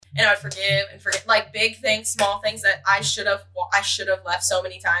and I would forgive and forget, like big things, small things that I should have left so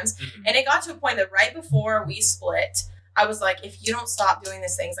many times. Mm-hmm. And it got to a point that right before we split, I was like, if you don't stop doing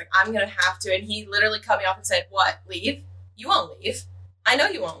these things, like I'm going to have to. And he literally cut me off and said, what? Leave? You won't leave. I know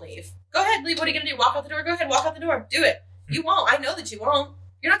you won't leave. Go ahead, leave. What are you going to do? Walk out the door? Go ahead, walk out the door. Do it. You won't. I know that you won't.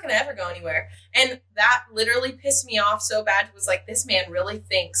 You're not going to ever go anywhere. And that literally pissed me off so bad. It was like, this man really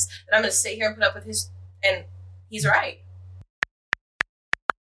thinks that I'm going to sit here and put up with his, and he's right.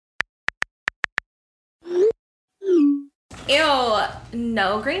 Ew,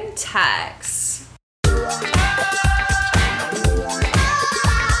 no green text.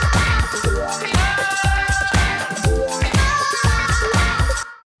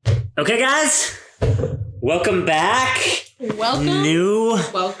 Okay, guys, welcome back. Welcome.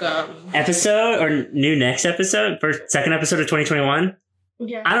 Episode, or new next episode, second episode of 2021.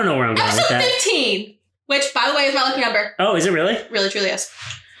 Yeah. I don't know where I'm going with Episode that. 15, which, by the way, is my lucky number. Oh, is it really? Really, truly is.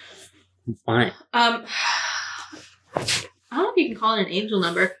 Why? I don't know if you can call it an angel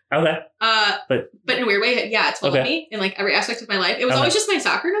number. Okay. But in a weird way, yeah, it's followed me in like every aspect of my life. It was always just my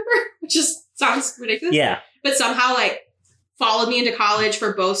soccer number, which just sounds ridiculous. Yeah. But somehow, like, followed me into college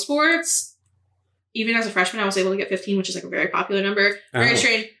for both sports. Even as a freshman, I was able to get 15, which is like a very popular number. Very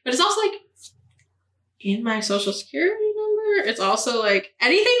strange. But it's also like in my social security number. It's also like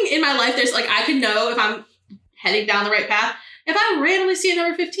anything in my life. There's like, I can know if I'm heading down the right path if I randomly see a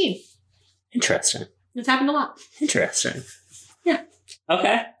number 15. Interesting. It's happened a lot. Interesting. Yeah.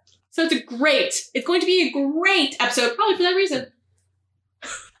 Okay. So it's going to be a great episode, probably for that reason.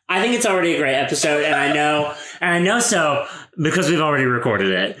 I think it's already a great episode, and I know so because we've already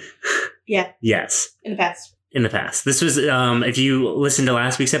recorded it. Yeah. Yes. In the past. This was, if you listened to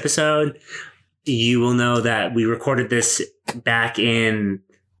last week's episode, you will know that we recorded this back in,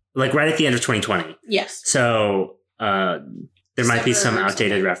 like, right at the end of 2020. Yes. So, there might be some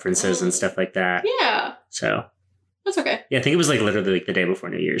outdated references and stuff like that. Yeah. So. That's okay. Yeah, I think it was, like, literally like the day before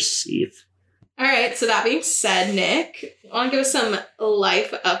New Year's Eve. All right, so that being said, Nick, want to give us some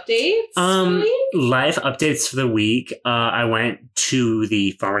life updates? Life updates for the week. I went to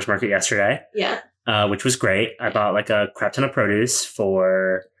the farmer's market yesterday. Yeah. Which was great. I bought like a crap ton of produce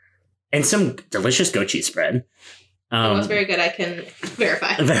and some delicious goat cheese spread. It was very good. I can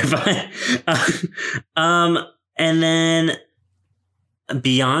verify. And then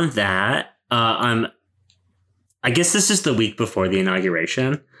beyond that, I guess this is the week before the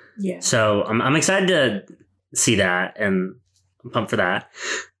inauguration. Yeah. So I'm excited to see that, and I'm pumped for that.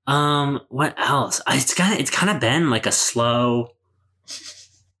 What else? It's kind of been like a slow-ish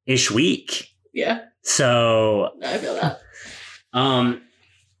week. Yeah. So I feel that.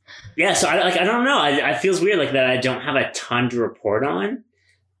 Yeah. So I don't know. I feels weird like that. I don't have a ton to report on.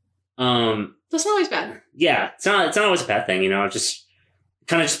 That's not always bad. Yeah. It's not always a bad thing. You know. Just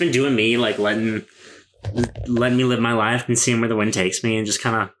kind of just been doing me, like letting me live my life and seeing where the wind takes me, and just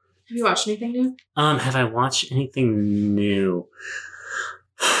kind of. Have you watched anything new? Have I watched anything new?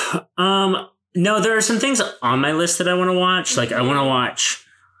 No, there are some things on my list that I want to watch. Like I want to watch,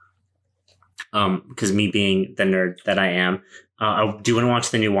 because me being the nerd that I am, I do want to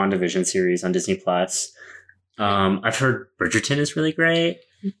watch the new WandaVision series on Disney Plus. I've heard Bridgerton is really great.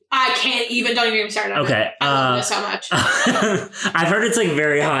 I can't even. Don't even start on okay. it. I love this so much. I've heard it's like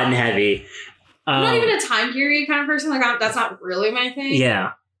very hot and heavy. I'm not even a time period kind of person. Like that's not really my thing.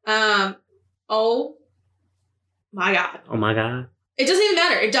 Yeah. Oh my god. Oh my god. It doesn't even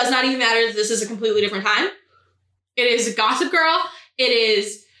matter. It does not even matter that this is a completely different time. It is Gossip Girl. It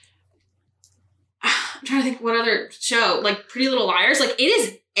is. I'm trying to think what other show, like Pretty Little Liars. Like it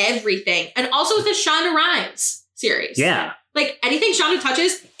is everything, and also with the Shonda Rhimes series. Yeah. Like anything Shonda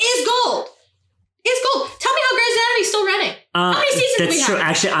touches is gold. Is gold. Tell me how Grey's Anatomy is still running. How many seasons do we have? That's true.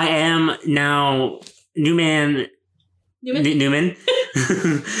 Actually, I am now. Newman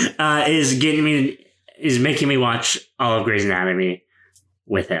is making me watch all of Grey's Anatomy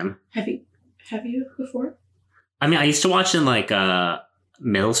with him. Have you before? I mean, I used to watch in like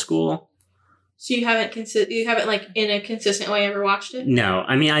middle school. So you haven't like in a consistent way ever watched it? No,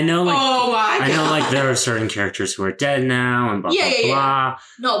 I mean I know like I know like there are certain characters who are dead now and blah blah blah.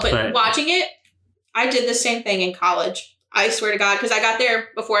 No, but watching it, I did the same thing in college. I swear to God, because I got there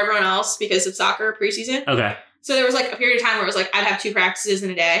before everyone else because of soccer preseason. Okay. So there was like a period of time where it was like I'd have 2 practices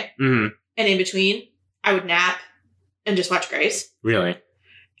in a day, and in between I would nap and just watch Grey's. Really?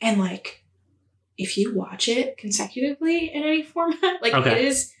 And like, if you watch it consecutively in any format, like it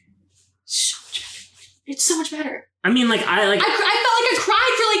is so much better. It's so much better. I mean, like I felt like I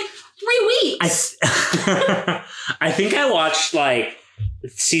cried for like 3 weeks. I think I watched like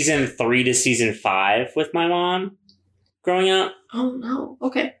season 3 to season 5 with my mom growing up. Oh no.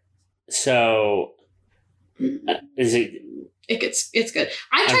 Okay. So, is it? It's good.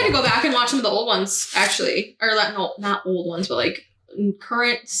 I tried to go back and watch some of the old ones actually, or not old ones, but like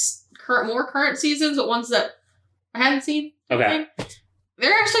current more current seasons, but ones that I haven't seen. Okay,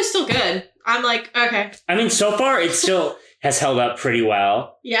 they're actually still good. I'm like, okay. I mean, so far it still has held up pretty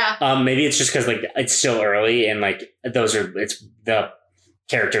well. Yeah. Maybe it's just because like it's still early and like it's the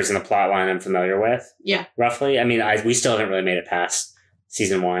characters in the plot line I'm familiar with. Yeah. Roughly. I mean, we still haven't really made it past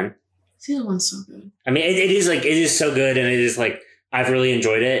season 1. Season 1's so good. I mean, it is so good, and it is like I've really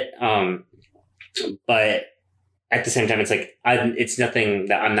enjoyed it. But at the same time, it's like it's nothing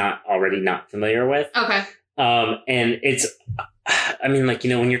that I'm not already not familiar with. Okay. And it's, I mean, like, you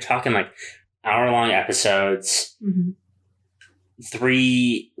know, when you're talking like hour-long episodes, mm-hmm.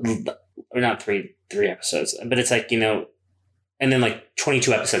 three episodes, but it's like, you know, and then like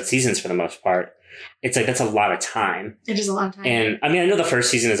 22 episode seasons for the most part. It's like, that's a lot of time. It is a lot of time. And I mean, I know the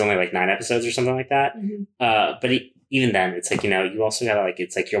first season is only like 9 episodes or something like that. Mm-hmm. But even then, it's like, you know, you also gotta like,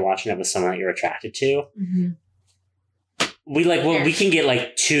 it's like you're watching it with someone that you're attracted to. Mm-hmm. We can get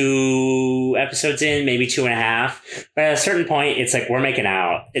like 2 episodes in, maybe 2.5. But at a certain point, it's like, we're making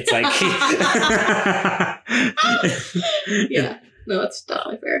out. It's like, yeah, no, that's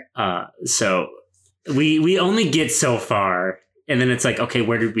totally fair. So we only get so far. And then it's like, okay,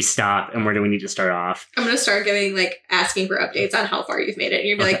 where did we stop and where do we need to start off? I'm going to start asking for updates on how far you've made it. And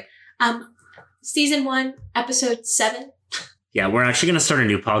you're going to be like, season 1, episode 7. Yeah, we're actually going to start a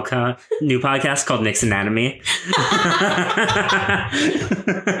new podcast called Nick's Anatomy.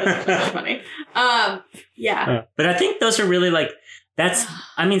 That's funny. Yeah. But I think those are really like,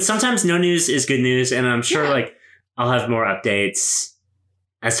 I mean, sometimes no news is good news. And I'm sure like I'll have more updates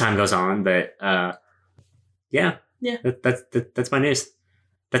as time goes on. But yeah. Yeah. That's my news.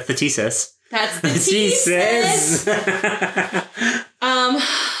 That's the thesis. That's the thesis.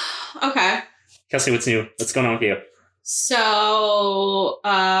 Okay. Kelsey, what's new? What's going on with you? So,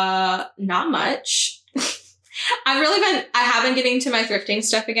 not much. I have been getting to my thrifting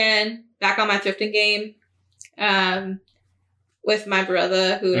stuff again. Back on my thrifting game. With my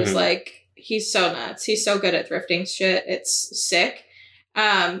brother, who is like, he's so nuts. He's so good at thrifting shit. It's sick.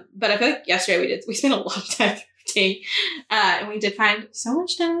 But I feel like yesterday we spent a lot of time thrifting. And we did find so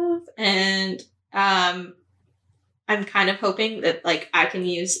much stuff. And I'm kind of hoping that like I can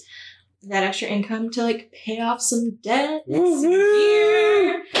use that extra income to like pay off some debt next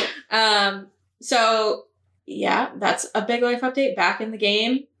year. So yeah, that's a big life update. Back in the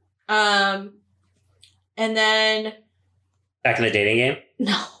game. And then back in the dating game?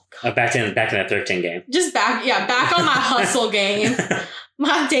 No. Back in that 13 game. Just back on my hustle game.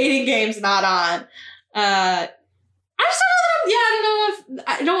 My dating game's not on. I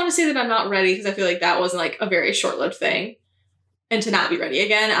don't want to say that I'm not ready because I feel like that wasn't like a very short-lived thing. And to not be ready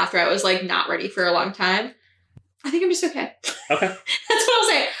again after I was like not ready for a long time. I think I'm just okay. Okay. That's what I'll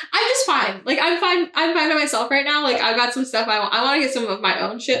say. I'm just fine. Like I'm fine by myself right now. Like I've got some stuff I want to get some of my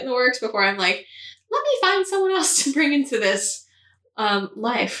own shit in the works before I'm like, let me find someone else to bring into this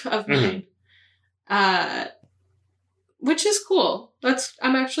life of mine. Which is cool.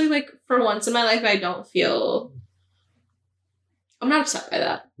 I'm actually like, for once in my life, I'm not upset by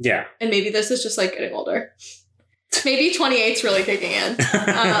that. Yeah. And maybe this is just like getting older. Maybe 28's really kicking in.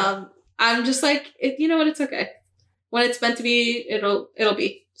 I'm just like, you know what? It's okay. When it's meant to be, it'll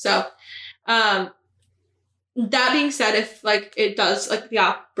be. So, that being said, if like it does, like the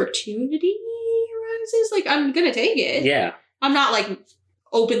opportunity arises, like I'm gonna take it. Yeah. I'm not like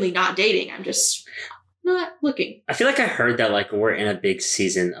openly not dating. I'm just not looking. I feel like I heard that like we're in a big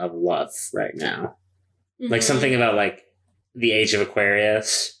season of love right now. Mm-hmm. Like something about like the age of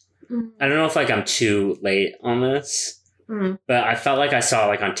Aquarius. Mm-hmm. I don't know if like I'm too late on this, but I felt like I saw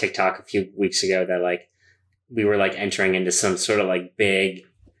like on TikTok a few weeks ago that like we were like entering into some sort of like big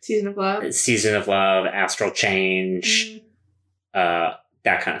season of love, astral change, that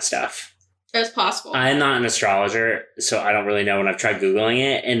kind of stuff. That's possible. I'm not an astrologer, so I don't really know when I've tried Googling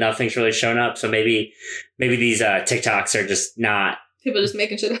it and nothing's really shown up. So maybe these TikToks are just not people just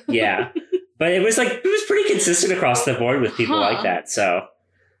making shit up. Yeah. But it was pretty consistent across the board with people like that. So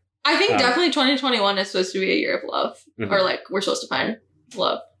I think definitely 2021 is supposed to be a year of love. Mm-hmm. Or like we're supposed to find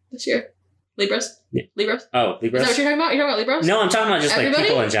love this year. Libras? Yeah. Libras? Oh, Libras? Is that what you're talking about? You're talking about Libras? No, I'm talking about just like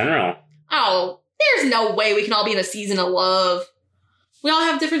people in general. Oh, there's no way we can all be in a season of love. We all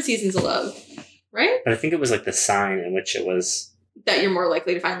have different seasons of love, right? But I think it was like the sign in which it was that you're more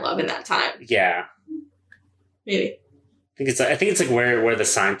likely to find love in that time. Yeah. Maybe. I think it's like where the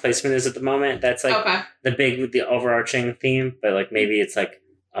sign placement is at the moment. That's like the overarching theme, but like maybe it's like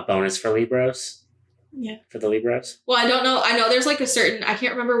a bonus for Libras. Yeah. For the Libras? Well, I don't know. I know there's like a certain, I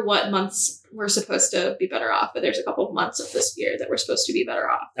can't remember what months we're supposed to be better off, but there's a couple of months of this year that we're supposed to be better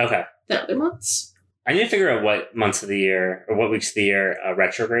off Okay. than other months. I need to figure out what months of the year or what weeks of the year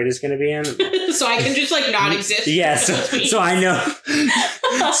retrograde is going to be in. So I can just like not exist. Yeah, so I know.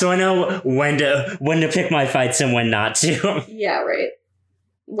 So I know when to pick my fights and when not to. Yeah, right.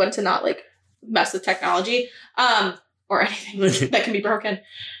 When to not like mess with technology, or anything that can be broken.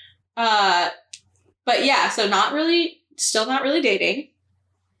 But yeah, so still not really dating,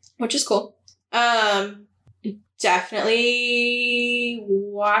 which is cool. Definitely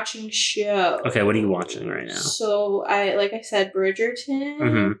watching shows. Okay, what are you watching right now? So like I said, Bridgerton.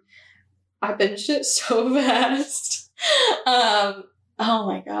 Mm-hmm. I binged it so fast. Oh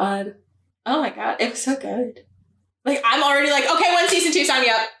my god, it was so good. Like I'm already like, okay, when season 2, sign me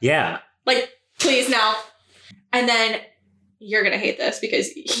up. Yeah. Like, please now. And then you're gonna hate this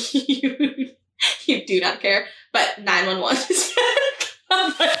because you do not care. But 911 is back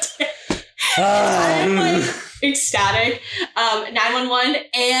on Monday. I'm like ecstatic. 911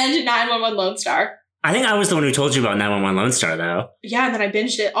 and 911 Lone Star. I think I was the one who told you about 911 Lone Star, though. Yeah, and then I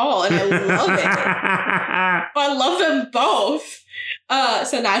binged it all, and I love it. I love them both.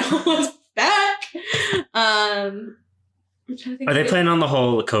 So 911's back. I'm trying to think. Are they playing on the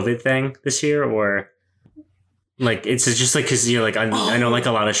whole COVID thing this year, or like it's just like because you're like I know like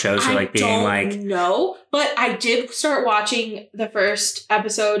a lot of shows are like being like no, but I did start watching the first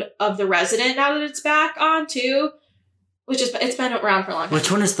episode of The Resident now that it's back on too. It's been around for a long time. Which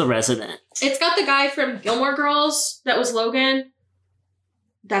one is The Resident? It's got the guy from Gilmore Girls that was Logan.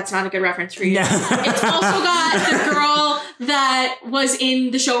 That's not a good reference for you. No. It's also got the girl that was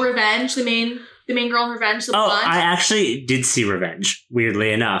in the show Revenge, the main girl in Revenge. The blonde. I actually did see Revenge,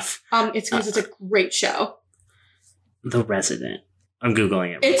 weirdly enough. It's because it's a great show. The Resident. I'm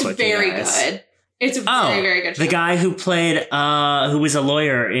Googling it real It's quick, very you guys. good. It's a very, very good show. The guy who played, who was a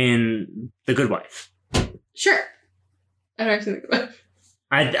lawyer in The Good Wife. Sure. I don't actually think about it.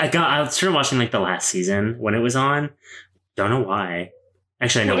 I started watching like the last season when it was on. Don't know why.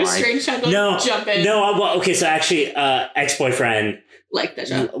 Actually, I know What a why. strange time to jump in. Well, okay, so actually, ex-boyfriend Like the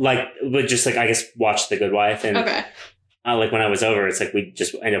show. would just like I guess watch The Good Wife, and Okay. like when I was over, it's like we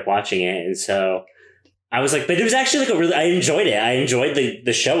just end up watching it, and so I was like, but it was actually like I enjoyed it. I enjoyed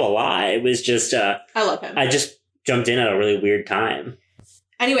the show a lot. It was just I love him. I just jumped in at a really weird time.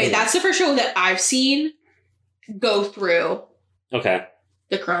 Anyway, that's the first show that I've seen go through Okay.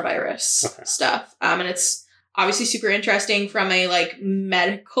 the coronavirus stuff. And it's obviously super interesting from a like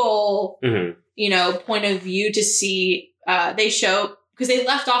medical, point of view to see. They show because they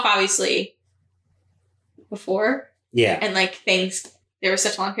left off obviously before. Yeah. And like things, there was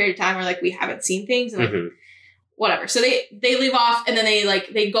such a long period of time where like we haven't seen things and like whatever. So they leave off and then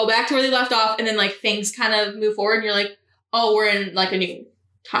they go back to where they left off and then like things kind of move forward and you're like, oh, we're in like a new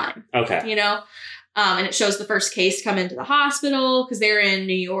time. Okay. And it shows the first case come into the hospital because they're in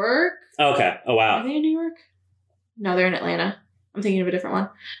New York. Okay. Oh, wow. Are they in New York? No, they're in Atlanta. I'm thinking of a different one.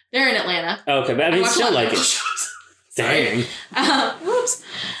 They're in Atlanta. Okay, but I mean, watch still a lot of like it. shows. Dang. Whoops.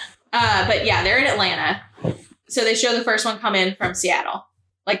 But yeah, they're in Atlanta. So they show the first one come in from Seattle.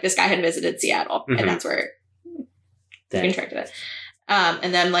 Like this guy had visited Seattle, and that's where he contracted it.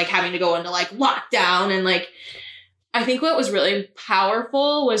 And then like having to go into like lockdown and like, I think what was really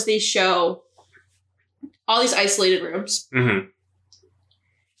powerful was they show all these isolated rooms. Mm-hmm.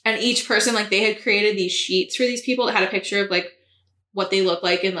 And each person, like they had created these sheets for these people that had a picture of like what they look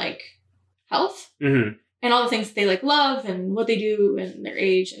like in like health and all the things that they like love and what they do and their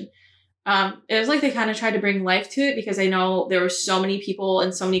age. And it was like they kind of tried to bring life to it because I know there were so many people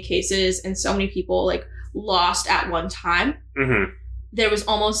in so many cases and so many people like lost at one time. There was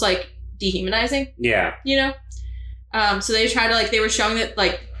almost like dehumanizing. Yeah. So they tried to like, they were showing that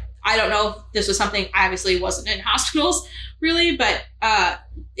like, I don't know if this was something, I obviously wasn't in hospitals really, but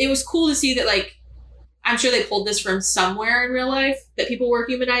it was cool to see that like, I'm sure they pulled this from somewhere in real life that people were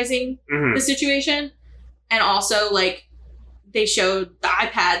humanizing the situation. And also like they showed the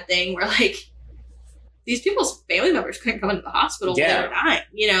iPad thing where like these people's family members couldn't come into the hospital when they were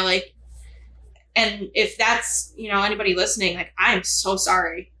dying, like, and if that's, anybody listening, like, I'm so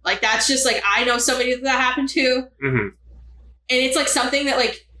sorry. Like, that's just like, I know somebody that happened to. And it's like something that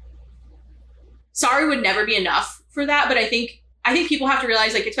like, sorry would never be enough for that. But I think people have to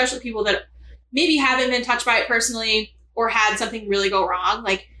realize, like, especially people that maybe haven't been touched by it personally or had something really go wrong.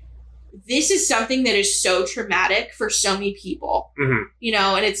 Like, this is something that is so traumatic for so many people,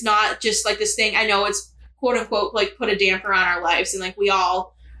 and it's not just like this thing. I know it's quote unquote, like put a damper on our lives. And like, we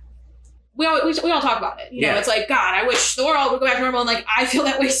all talk about it. It's like, God, I wish the world would go back to normal. And like, I feel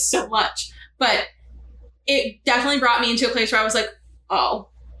that way so much, but it definitely brought me into a place where I was like, oh,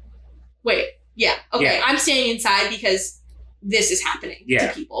 wait, yeah, okay, Yeah. I'm staying inside because this is happening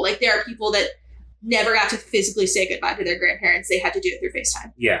to people. Like, there are people that never got to physically say goodbye to their grandparents. They had to do it through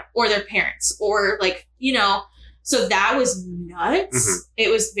FaceTime. Yeah. Or their parents. Or, like, you know, so that was nuts. Mhm. It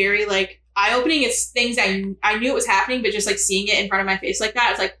was very, like, eye-opening. It's things I knew it was happening, but just, like, seeing it in front of my face like that,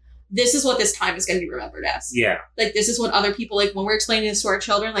 it's like, this is what this time is going to be remembered as. Yeah. Like, this is what other people, like, when we're explaining this to our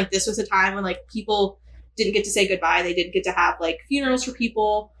children, like, this was a time when, like, people didn't get to say goodbye. They didn't get to have, like, funerals for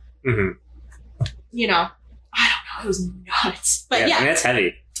people. Mm-hmm. You know, I don't know. It was nuts. But yeah. I mean, that's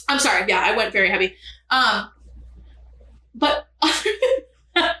heavy. I'm sorry. Yeah, I went very heavy. But other than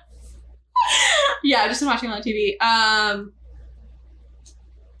that, yeah, I've just been watching a lot of TV.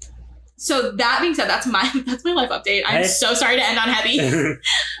 So that being said, that's my life update. I'm so sorry to end on heavy. A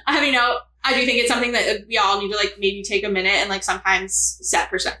heavy note. I do think it's something that we all need to, like, maybe take a minute and, like, sometimes set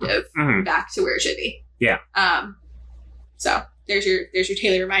perspective back to where it should be. Yeah. So there's your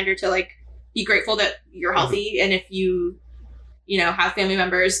daily reminder to, like, be grateful that you're healthy, and if you know, have family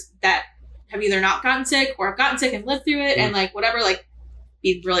members that have either not gotten sick or have gotten sick and lived through it, and, like, whatever, like,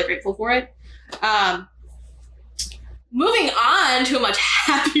 be really grateful for it. Moving on to a much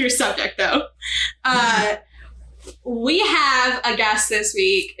happier subject, though. We have a guest this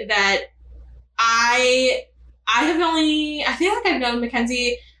week that I feel like I've known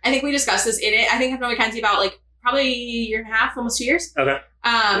Mackenzie. I think we discussed this in it. I think I've known Mackenzie about, like, probably a year and a half, almost 2 years. Okay.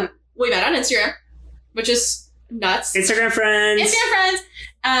 We met on Instagram, which is nuts. Instagram friends.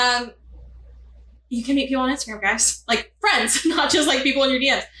 You can meet people on Instagram, guys. Like, friends, not just, like, people in your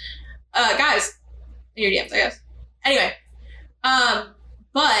DMs. Guys, in your DMs, I guess. Anyway,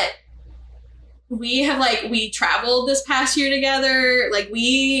 but we have, like, we traveled this past year together. Like,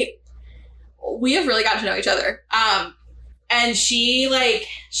 we have really gotten to know each other. And she's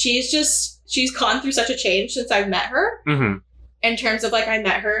gone through such a change since I've met her. Mm-hmm. In terms of, like, I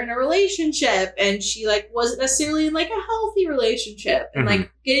met her in a relationship, and she, like, wasn't necessarily in, like, a healthy relationship. And,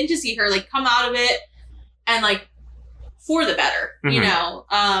 like, getting to see her, like, come out of it and, like, for the better, you know,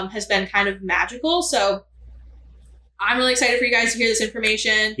 has been kind of magical. So I'm really excited for you guys to hear this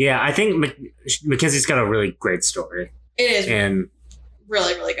information. Yeah, I think Mackenzie's got a really great story. It is and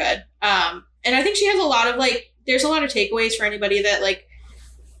really, really good. And I think she has a lot of, like, there's a lot of takeaways for anybody that, like,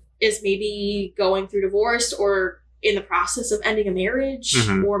 is maybe going through divorce or in the process of ending a marriage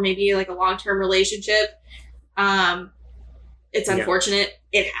or maybe, like, a long-term relationship. It's unfortunate.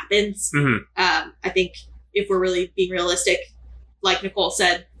 It happens. I think if we're really being realistic, like Nicole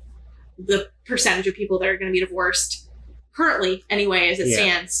said, the percentage of people that are going to be divorced currently, anyway, as it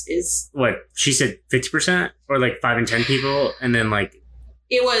stands, is... What? She said 50%? Or, like, 5 in 10 people? And then, like...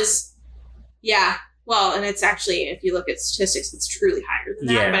 It was... Yeah. Well, and it's actually, if you look at statistics, it's truly higher than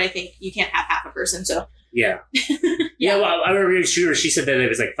that. Yeah. But I think you can't have half a person, so... Yeah. Well, I remember she said that it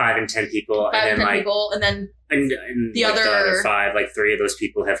was like 5 in 10 people. 5 and in then 10 like, people, and then and the like other 5, like 3 of those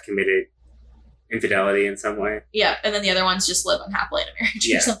people have committed infidelity in some way. Yeah, and then the other ones just live unhappily in a marriage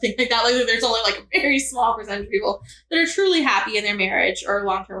Yeah. or something like that. Like, there's only, like, a very small percentage of people that are truly happy in their marriage or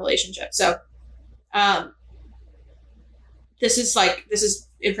long-term relationship. So, this is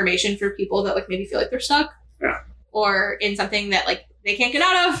information for people that, like, maybe feel like they're stuck. Yeah. Or in something that, like, they can't get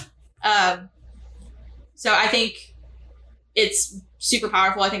out of. So I think it's super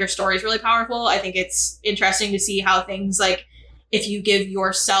powerful. I think her story is really powerful. I think it's interesting to see how things, like, if you give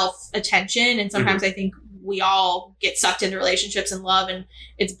yourself attention, and sometimes I think we all get sucked into relationships and love, and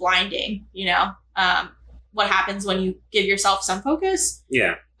it's blinding, you know, what happens when you give yourself some focus,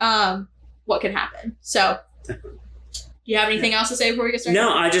 what can happen. So do you have anything else to say before we get started?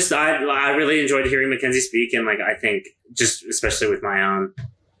 No, I really enjoyed hearing Mackenzie speak, and, like, I think just especially with my own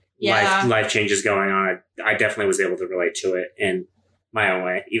life changes going on, I definitely was able to relate to it in my own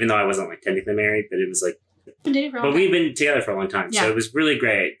way, even though I wasn't, like, technically married, but it was like, but we've been together for a long time. So it was really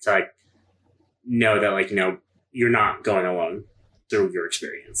great to, like, know that, like, you know, you're not going alone through your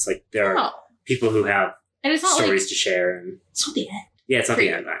experience. Like, there are people who have stories to share, and it's not the end. Yeah, it's not the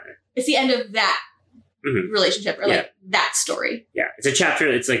end either. It's the end of that relationship, or like that story. Yeah, it's a chapter.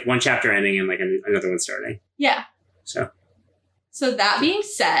 It's like one chapter ending and, like, another one starting. Yeah. So that being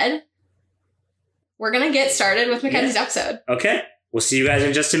said, we're going to get started with Mackenzie's episode. Okay. We'll see you guys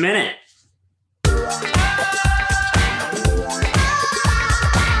in just a minute.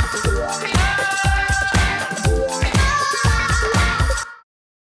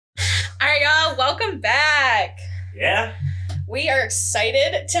 All right, y'all. Welcome back. Yeah. We are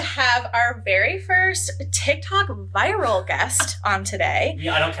excited to have our very first TikTok viral guest on today.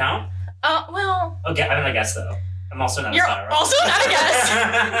 Yeah, I don't count. Well. Okay, I mean, I guess, though. I'm also not You're a viral. also not a guest.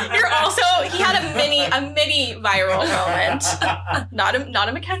 You're also, he had a mini viral moment. Not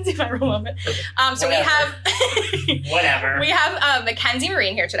a Mackenzie viral moment. So we have Whatever. We have Mackenzie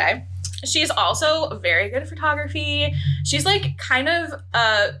Marine here today. She's also very good at photography. She's like kind of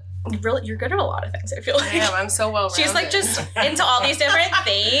really, you're good at a lot of things, I feel like. Damn, I'm so well rounded. She's like just into all these different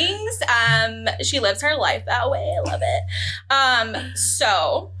things. She lives her life that way. I love it.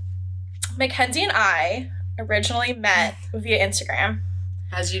 So Mackenzie and I originally met via Instagram.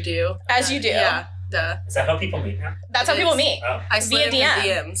 As you do. As you do. Yeah, duh. Is that how people meet now? That's how people meet. Oh. I slid Via in DM. the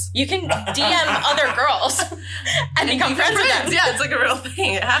DMs. You can DM other girls and become friends with them. Yeah, it's like a real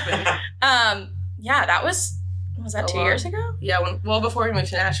thing. It happened. Yeah, that was that 2 years ago? Yeah, before we moved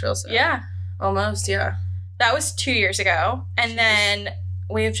to Nashville. So. Yeah. Almost, yeah. That was 2 years ago. And Jeez. then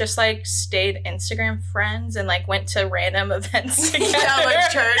we've just like stayed Instagram friends and like went to random events together. Yeah, like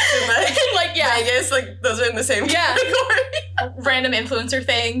church and like, like yeah. Vegas, like those are in the same Yeah. category. Random influencer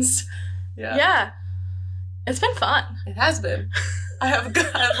things. Yeah. It's been fun. It has been.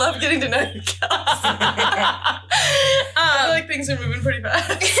 I love getting to know you guys. I feel like things are moving pretty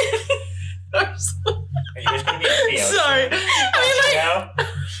fast. Are you guys going to be at the ocean? Sorry. I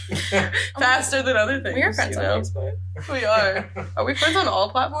mean, like, Faster than other things. we are friends you on know? Facebook. We are. Are we friends on all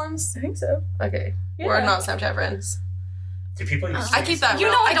platforms? I think so. Okay. Yeah. We're not Snapchat friends. Do people use I keep that You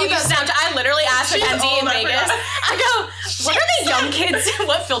real. know I I don't keep use that Snapchat. I literally asked She's Mackenzie in old, I Vegas. forgot. I go, what are the young kids?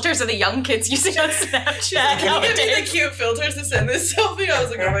 What filters are the young kids using on Snapchat Give me the nowadays? cute filters to send this selfie. I was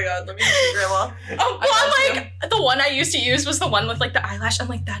like, oh my god, let me see grandma. Oh, I well, got I'm like, the one I used to use was the one with like the eyelash. I'm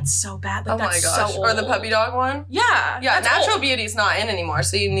like, that's so bad. Like, Oh my that's gosh. so old. Or the puppy dog one. Yeah. Yeah, that's natural old. beauty's not in anymore,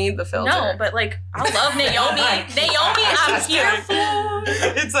 so you need the filter. No, but like, I love Naomi. Naomi, I'm here for.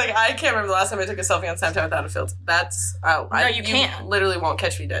 It's like I can't remember the last time I took a selfie on Snapchat without a filter. That's No, you can't. Literally won't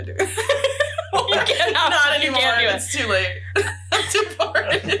catch me dead, dude. You cannot. Not You anymore. can't do it. It's too late. I'm too far.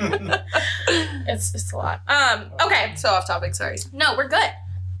 It's a lot. Okay. So off topic. Sorry. No, we're good.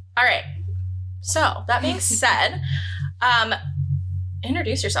 All right. So that being said,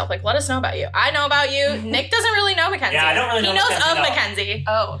 introduce yourself. Like, let us know about you. I know about you. Nick doesn't really know Mackenzie. Yeah, I don't really know He knows Mackenzie of at all. Mackenzie.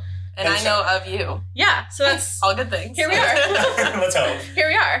 Oh, and I know of you. Yeah. So that's All good things. Here we are. Let's hope. here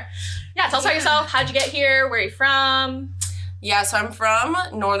we are. Yeah. Tell us about yourself. How'd you get here? Where are you from? Yeah, so I'm from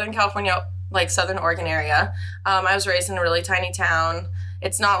Northern California, like Southern Oregon area. I was raised in a really tiny town.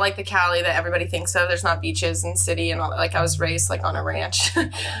 It's not like the Cali that everybody thinks of. There's not beaches and city and all that. Like I was raised like on a ranch.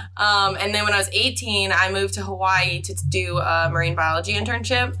 And then when I was 18, I moved to Hawaii to do a marine biology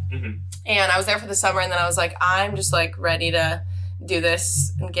internship. Mm-hmm. And I was there for the summer, and then I was like, I'm just like ready to do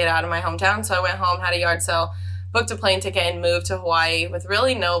this and get out of my hometown. So I went home, had a yard sale, booked a plane ticket, and moved to Hawaii with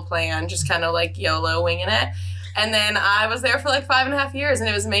really no plan, just kind of like YOLO winging it. And then I was there for like 5.5 years, and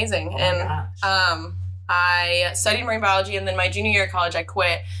it was amazing. Oh my And gosh. I studied marine biology, and then my junior year of college, I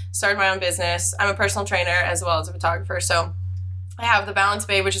quit, started my own business. I'm a personal trainer as well as a photographer. So I have the Balance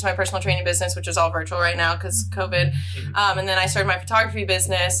Babe, which is my personal training business, which is all virtual right now because COVID. And then I started my photography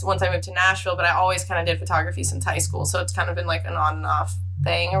business once I moved to Nashville, but I always kind of did photography since high school. So it's kind of been like an on and off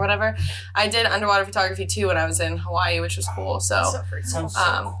thing or whatever. I did underwater photography too when I was in Hawaii, which was cool. So Sounds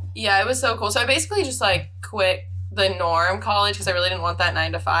so cool. yeah, it was so cool. So I basically just like quit the norm college because I really didn't want that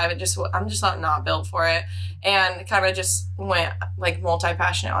 9 to 5. I'm just not built for it, and kind of just went like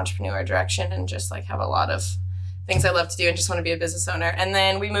multi-passionate entrepreneur direction and just like have a lot of things I love to do and just want to be a business owner. And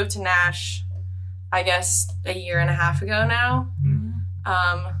then we moved to Nash, I guess 1.5 years ago now.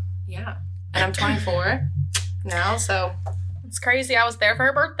 Yeah, and I'm 24 now, so It's crazy. I was there for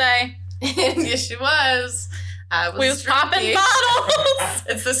her birthday. yes, she was. I was We was popping drinking. bottles.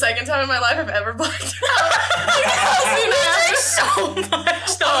 It's the second time in my life I've ever blacked out. so much I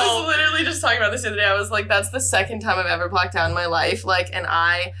was though. literally just talking about this the other day. I was like, that's the second time I've ever blacked out in my life. Like, and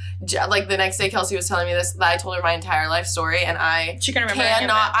like the next day Kelsey was telling me this, that I told her my entire life story, and I She can remember any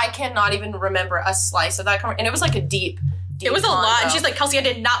of it. cannot even remember a slice of that. And it was like a deep It was a lot. convo. And she's like, Kelsey, I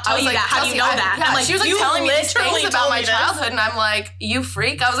did not I tell was you like, that. How do you know Kelsey, that? Yeah, I'm like, she was like you telling me these literally things about told my me this. childhood, and I'm like, you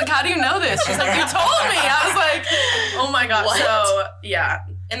freak. I was like, how do you know this? She's like, you told me. I was like, oh my god. What? So yeah,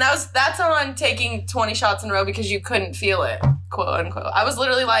 and that's on taking 20 shots in a row because you couldn't feel it, quote unquote. I was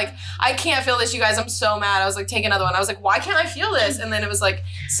literally like, I can't feel this, you guys. I'm so mad. I was like, take another one. I was like, why can't I feel this? And then it was like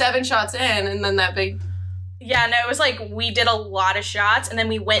 7 shots in, and then that big Yeah, no, it was like we did a lot of shots and then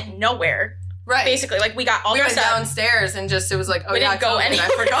we went nowhere. right. Basically, like we got all we the went stuff. downstairs and just it was like, oh We yeah, didn't go COVID, I anywhere.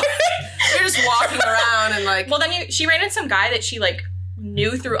 forgot. We were just walking around and like Well, then she ran into some guy that she like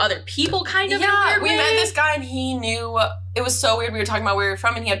knew through other people, kind of. Yeah, in a weird we way. met this guy and he knew. It was so weird. We were talking about where we were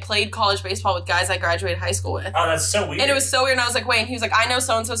from, and he had played college baseball with guys I graduated high school with. Oh, that's so weird. And it was so weird. And I was like, wait. And he was like, I know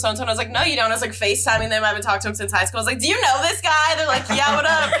so and so, so and so. And I was like, no, you don't. I was like, FaceTiming them. I haven't talked to him since high school. I was like, do you know this guy? They're like, yeah, what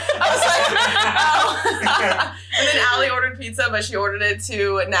up? I was like, oh. And then Allie ordered pizza, but she ordered it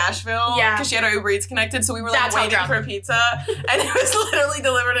to Nashville. Yeah. Because she had her Uber Eats connected. So we were like That's how waiting drunk. for a pizza. And it was literally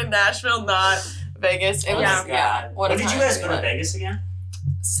delivered in Nashville, not Vegas. It Oh was, my God. yeah. What a When did you time guys we go to went. Vegas again?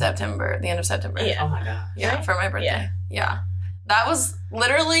 September, the end of September. Yeah. Oh my God. Yeah, Right? for my birthday. Yeah. Yeah. That was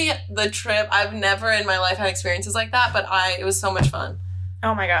literally the trip. I've never in my life had experiences like that, but it was so much fun.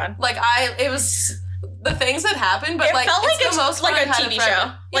 Oh my god. Like it was the things that happened, but It like felt like it's it's the most like fun a I've had TV in show.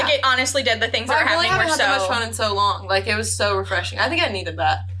 forever. Like Yeah. it honestly did. The things But that I were really happening haven't were had that so. much fun in so long. Like it was so refreshing. I think I needed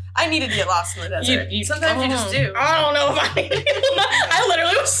that. I needed to get lost in the desert. Sometimes you just do. I don't know if I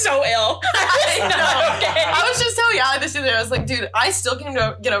literally was so ill. I know. Okay. I was just telling Allie this the other day. I was like, dude, I still can't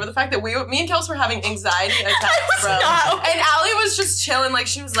get over the fact that me and Kels were having anxiety attacks, bro. not. And Allie was just chilling, like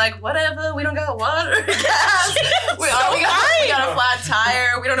she was like, whatever, we don't got water, gas. we got a flat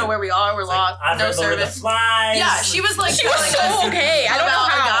tire. We don't know where we are. We're lost. I've No heard over the service. flies. Yeah, she was like She was telling so us okay. I don't know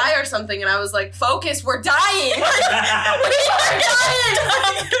about how. a guy or something, and I was like, focus, we're dying.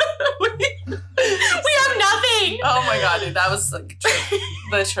 We have nothing. Oh my god, dude, that was like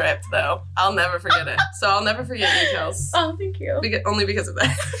the trip though. I'll never forget it. So I'll never forget you, Kels. Oh, thank you. Only because of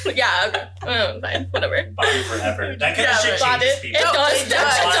that. Yeah, okay. Fine, whatever. Body forever. That kind Yeah, of shit but- changes It people. does. it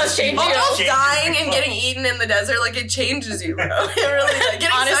That does. does change Almost you. Almost changes dying people. and getting eaten in the desert, like it changes you, bro. It really does. Getting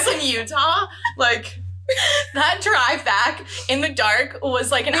Honestly. stuck in Utah, like That drive back in the dark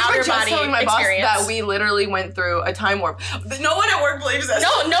was like an we were outer just body telling my experience. boss that we literally went through a time warp. No one at work believes us.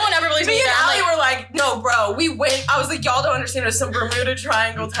 no one ever believes Me me and that. Allie were like, no, bro, we went. I was like, y'all don't understand. It was some Bermuda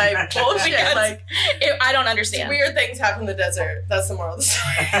Triangle type bullshit. Yes. Like, I don't understand. weird things happen in the desert. That's the moral of the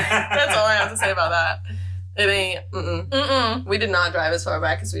story. That's all I have to say about that. It ain't. Mm-mm. We did not drive as far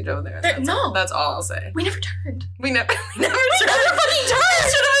back as we drove there. That's No. all. That's all I'll say. We never turned. We never We never fucking turned.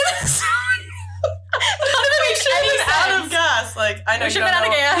 None of it makes any out of sense. gas. Like I know We you should've don't been out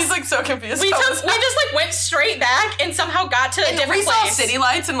of know. gas. He's like so confused. We about just what's like went straight back and somehow got to a and different we saw place. city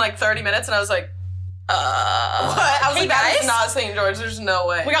lights in like 30 minutes, and I was like, what? I was Hey like, that is guys, not St. George. There's no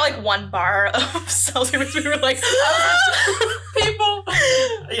way. we got like one bar of Celsius. We were like, people.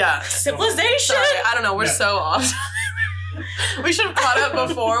 Yeah. civilization. Sorry, I don't know. We're Yeah. so off. We should have caught up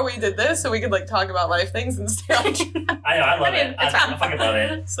before we did this so we could like talk about life things and stay on track. I know, I love I mean, it. it's I fine. fucking love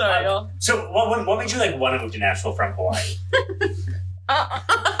it. Sorry, y'all. So, what made you like want to move to Nashville from Hawaii? That's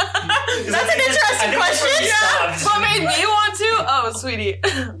I an think interesting that's where question. we stopped. What made me want to? Oh, sweetie,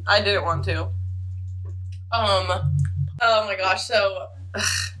 I didn't want to. Oh my gosh. So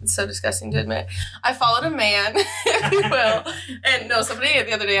it's so disgusting to admit. I followed a man, if you will, and no, somebody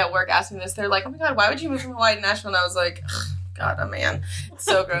the other day at work asked me this. They're like, "Oh my god, why would you move from Hawaii to Nashville?" And I was like, "God, a man, it's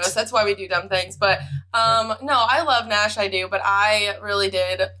so gross." That's why we do dumb things. But no, I love Nash. I do, but I really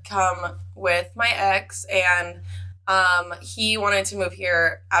did come with my ex and. He wanted to move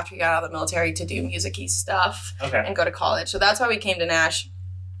here after he got out of the military to do music-y stuff Okay. and go to college. So that's why we came to Nash.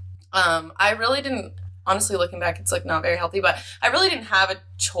 I really didn't, honestly, looking back, it's like not very healthy, but I really didn't have a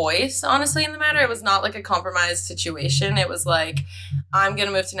choice, honestly, in the matter. It was not like a compromised situation. It was like, I'm going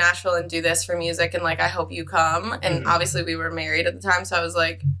to move to Nashville and do this for music, and like, I hope you come. And Mhm. obviously, we were married at the time, so I was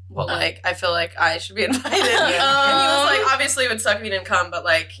like, well, like, I feel like I should be invited. And he was like, obviously, it would suck if you didn't come, but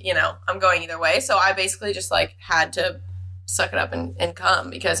like, you know, I'm going either way. So I basically just like had to suck it up and come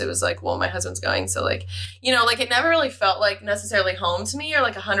because it was like, well, my husband's going. So like, you know, like it never really felt like necessarily home to me or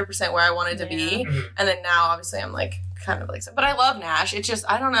like 100% where I wanted to be. Mhm. And then now obviously I'm like kind of like, but I love Nash. It's just,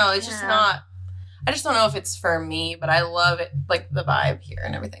 I don't know. It's just Yeah. not, I just don't know if it's for me, but I love it. Like the vibe here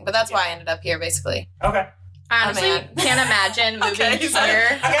and everything. But that's why I ended up here basically. Okay. I honestly man. can't imagine moving Okay, he's like,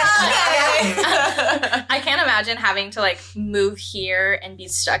 here. Okay. I can't imagine having to like move here and be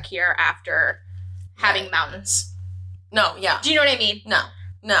stuck here after having Right. mountains. No, yeah. Do you know what I mean?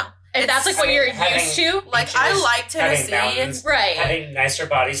 No. If that's like what I mean, you're having- used to, Like I Beaches, like having Tennessee. mountains, right? having nicer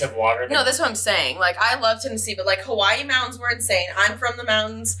bodies of water. No, that's what I'm saying. Like, I love Tennessee, but, like, Hawaii mountains were insane. I'm from the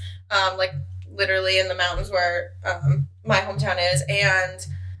mountains, like, literally in the mountains where my hometown is. And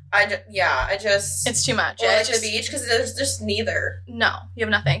I just... It's too much. Or, Yeah, like, it's just, the beach, because there's just neither. no, you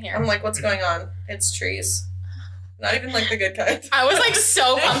have nothing here. I'm like, what's going on? It's trees. Not even like the good kind. I was like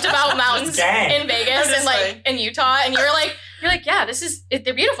so pumped about mountains Dang. in Vegas I'm and like in Utah, and you're like, yeah,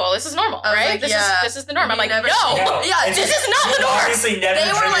 they're beautiful. This is normal, I was right? like, this yeah. is the norm. I'm You like, never- no, Yeah, this is not the You norm. obviously never They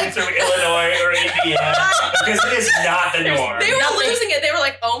were driven like- through Illinois or Indiana because it is not the norm. They were Nothing. losing it. They were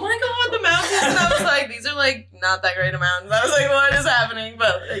like, "Oh my god, the mountains!" And I was like, "These are like not that great of mountains." I was like, "What is happening?"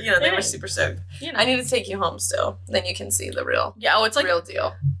 But they were super stoked. You know. I need to take you home still. Then you can see the real, Yeah, oh, it's like real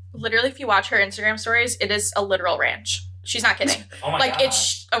deal. literally, if you watch her Instagram stories, it is a literal ranch. She's not kidding. Oh my Like god.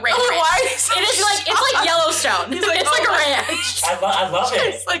 it's a ranch. why? It is like it's like Yellowstone. He's like, it's like oh a my- ranch. I love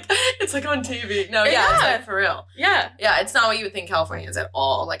it. It's like on TV. No, yeah, Yeah. it's like for real. Yeah. Yeah, it's not what you would think California is at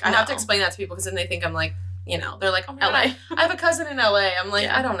all. Like I have to No. explain that to people because then they think I'm like, they're like, "Oh my LA. god, I have a cousin in LA." I'm like,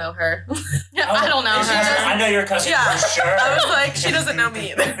 Yeah. I don't know her. Yeah, I don't know Is she- her. I know your cousin Yeah. for sure. I was like, she doesn't know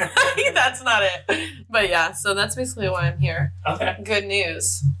me either. That's not it. But yeah, so that's basically why I'm here. Okay. Good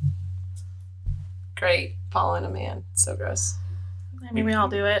news. Great. Following a man. So gross. I mean, we all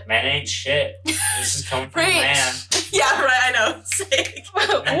do it. Man ain't shit. This is coming from a Preach. man. Yeah, right, I know. Sick.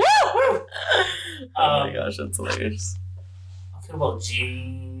 Woo! Oh my gosh, that's hilarious. Okay, well,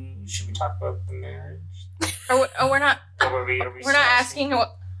 should we talk about the marriage? We're not. Or are we We're still not asking.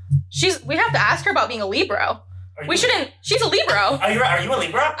 We have to ask her about being a Libra. Are We you- shouldn't. She's a Libra. Are you a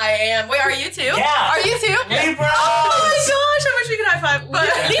Libra? I am. Wait, are you too? Yeah. Are you too? Libra. Oh my gosh, I wish we could high five. But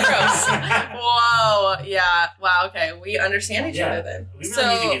Libras. Whoa. Yeah. Wow, okay. We understand each Yeah. other then. We really So-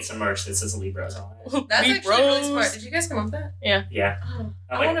 need to get some merch that says Libras on it. That's actually really Libras. smart. Did you guys come up with that? Yeah. Oh, I'm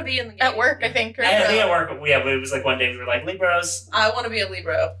I like- want to be in the game. At work, I think. I Right? think at work, but it was like one day we were like, Libras. I want to be a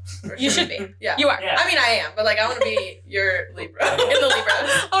Libra. for You sure. should be. Yeah. You are. Yeah. I mean, I am, but like, I want to be your Libra. In the Libra.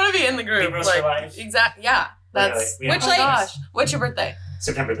 I want to be in the group. Libras like, for life. Exactly. Yeah. That's. Really, Which, Oh like- my gosh. What's your birthday?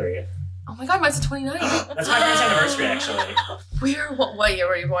 September 30th. Oh my god, mine's the 29th. That's my parents' anniversary, actually. What year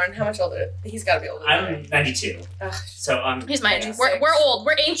were you born? How much older? He's got to be older. than I'm me. 92. Ugh. So I'm. He's my age. Yeah. We're old.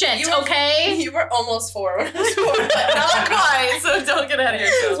 We're ancient. You were- Okay. You were almost 4 when I was born, but not quite. So don't get ahead of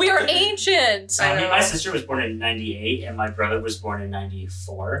yourself. We are ancient. I know. My sister was born in 98 and my brother was born in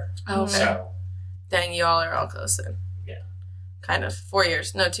 94. Oh, okay. So, Dang, you all are all close then. Yeah. Kind of. 4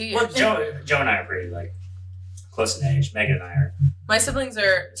 years. No, 2 years. well, Joe and I are pretty like close in age. Megan and I are. My siblings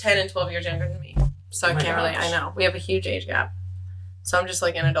are 10 and 12 years younger than me. So Oh I my can't really, gosh. I know. We have a huge age gap. So I'm just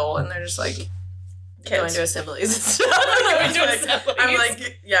like an adult and they're just like going to assemblies and stuff. Going to Like, assemblies. I'm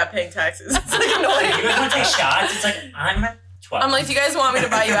like, yeah, paying taxes. It's like Like, annoying. you guys want to take shots? It's like, I'm 12. I'm like, do you guys want me to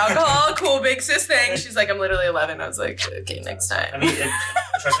buy you alcohol? Cool, big sis thing. She's like, I'm literally 11. I was like, okay, next time. I mean,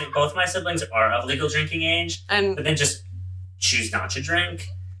 trust me, both my siblings are of legal drinking age, And but then just choose not to drink.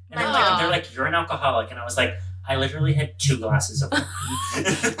 And Aw. they're like, you're an alcoholic. And I was like, I literally had 2 glasses of wine.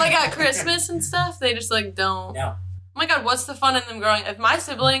 like at Christmas and stuff, they just like don't. No. Oh my god, what's the fun in them growing? If my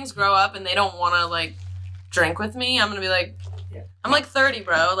siblings grow up and they don't want to like drink with me, I'm gonna be like, Yeah. I'm like 30,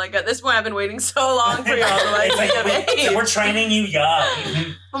 bro. Like at this point, I've been waiting so long for y'all to like It's like, be of age. we're training you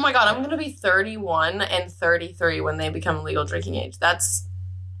young. Oh my god, I'm gonna be 31 and 33 when they become legal drinking age. That's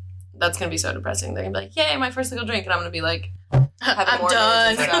gonna be so depressing. They're gonna be like, "Yay, my first legal drink," and I'm gonna be like, having I'm mortgage done.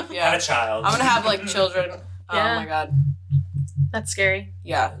 and stuff. Have Yeah, a child. I'm gonna have like children. Yeah. Oh my god. That's scary.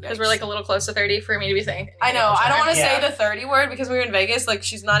 Yeah. Because we're like a little close to 30 for me to be saying. I know. I don't want to Yeah. say the 30 word because we were in Vegas. Like,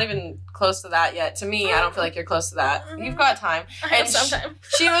 she's not even close to that yet. To me, I don't feel like you're close to that. You've got time. I have And sometime.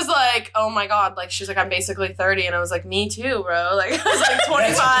 She was like, oh my god. Like, she's like, I'm basically 30. And I was like, me too, bro. Like, I was like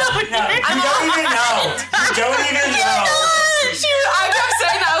 25. No, you don't even know. You don't even know. I kept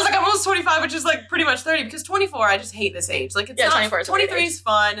saying that. I was like, I'm almost 25, which is like pretty much 30 because 24, I just hate this age. Like, it's Yeah, not, 24 is a weird 23 is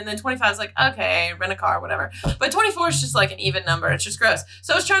fun, and then 25 is like, okay, rent a car, whatever. But 24 is just like an even number. It's just gross.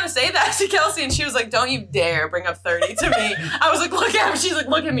 So I was trying to say that to Kelsey, and she was like, don't you dare bring up 30 to me. I was like, look at him. She's like,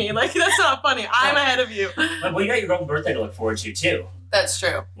 look at me. Like, that's not funny. I'm ahead of you. Well, you got your own birthday to look forward to, too. That's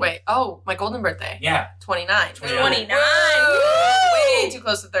true. Wait. Oh, my golden birthday. Yeah. 29. 29. Way too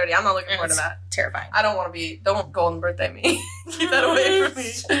close to 30. I'm not looking forward to that. Terrifying. I don't want to be, don't golden birthday me. Keep that away from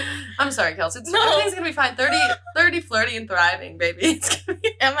me. I'm sorry, Kelsey. It's, No. Everything's going to be fine. 30, flirty, and thriving, baby. It's gonna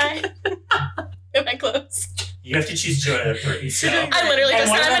be Am I? Am I close? You have to choose 2 out of 3. So. I literally And just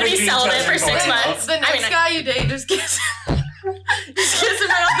one said of I'm them gonna be between celibate Chelsea for and 6 Boulder. months. the next guy you date, just kiss him. Just kiss him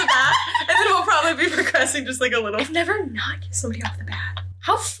right off the bat. And then we'll probably be progressing just like a little. I've never not kissed somebody off the bat.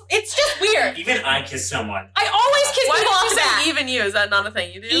 It's just weird. Even I kiss someone. I always kiss Why people off did the you bat. say even you? Is that not a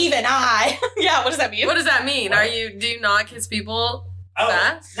thing you do? Even I. Yeah, what does that mean? What does that mean? What? Do you not kiss people Oh,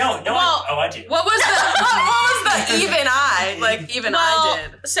 fast? no, Well, I do. What was the even I? Like even Well, I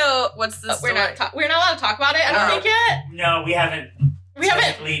did. So What's the we're story? not we're not allowed to talk about it. I don't Oh. think yet. No, we haven't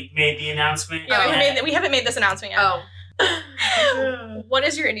technically made the announcement. Yeah, yet. we haven't made this announcement yet. Oh. What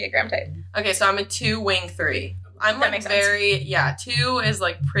is your Enneagram type? Okay, so I'm a 2 wing 3. I'm That like makes sense. very, 2 is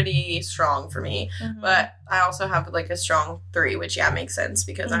like pretty strong for me. Mhm. But I also have like a strong 3, which makes sense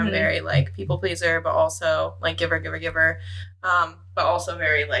because I'm Mhm. very like people pleaser, but also like giver. But also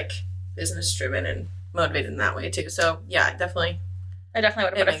very like business driven and motivated in that way too. So definitely. I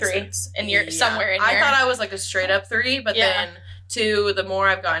definitely would have It put a makes 3 sense. in your somewhere in I your. thought I was like a straight up 3, but Yeah. then 2, the more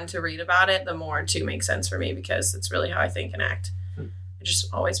I've gotten to read about it, the more 2 makes sense for me because it's really how I think and act. I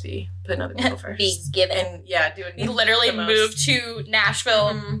just always be putting other people first. Be given. And doing You literally the most. moved to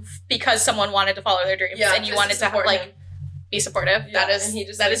Nashville Mhm. because someone wanted to follow their dreams and you just wanted to support like him. be supportive. Yeah, That is and he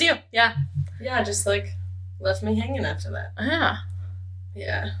just, that like- is you. Yeah. Yeah, just like left me hanging after that. Ah.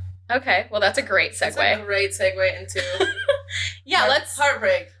 Yeah. Okay. Well, that's a great That's a segue. great segue into Yeah. Let's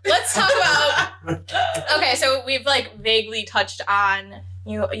heartbreak. talk about. Okay, so we've like vaguely touched on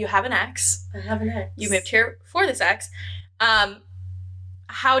you have an ex. I have an ex. You moved here for this ex.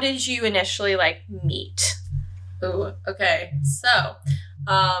 How did you initially like meet? Ooh, okay. So,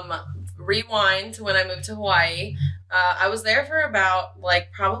 rewind to when I moved to Hawaii. I was there for about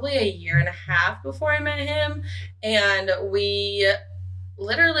like probably a year and a half before I met him. And we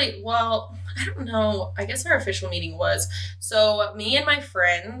literally, well, I don't know. I guess our official meeting was. So, me and my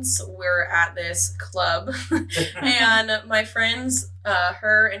friends were at this club. And my friends,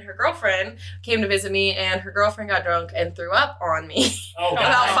 her and her girlfriend, came to visit me, and her girlfriend got drunk and threw up on me. Oh,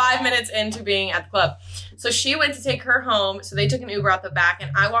 About God. 5 minutes into being at the club. So she went to take her home. So they took an Uber out the back,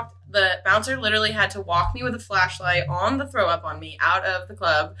 and I walked. The bouncer literally had to walk me with a flashlight on the throw up on me out of the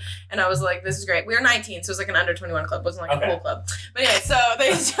club. And I was like, this is great. We were 19, so it was like an under 21 club. It wasn't like a Okay. cool club. But anyway, so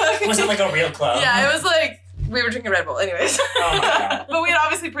they took. It wasn't like a real club. Yeah, it was like we were drinking Red Bull. Anyways. Oh my God. But we had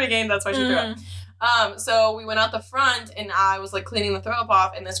obviously pre-gamed. That's why she threw up. So we went out the front, and I was like cleaning the throw up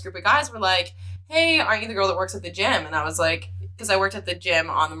off, and this group of guys were like, hey, aren't you the girl that works at the gym? And I was like, because I worked at the gym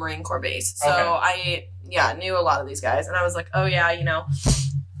on the Marine Corps base. So Okay. I knew a lot of these guys. And I was like, oh yeah,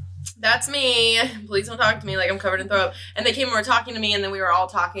 that's me. Please don't talk to me like I'm covered in throw up. And they came and were talking to me, and then we were all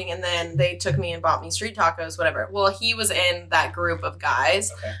talking, and then they took me and bought me street tacos, whatever. Well, he was in that group of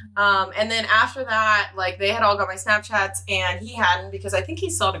guys. Okay. And then after that, like they had all got my Snapchats, and he hadn't because I think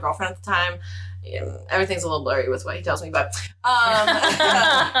he still had a girlfriend at the time. Everything's a little blurry with what he tells me, but so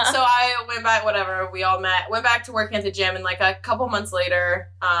I went back, whatever, we all went back to working at the gym, and like a couple months later,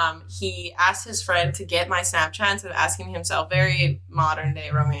 he asked his friend to get my Snapchat instead of asking himself. Very modern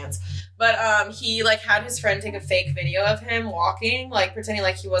day romance. But he like had his friend take a fake video of him walking, like pretending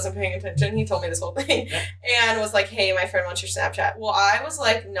like he wasn't paying attention. He told me this whole thing and was like, hey, my friend wants your Snapchat. Well, I was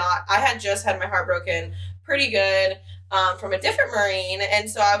like, I had just had my heart broken pretty good. From a different Marine, and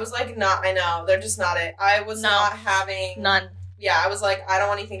so I was like, I know, they're just not it. I was not having None. Yeah, I was like, I don't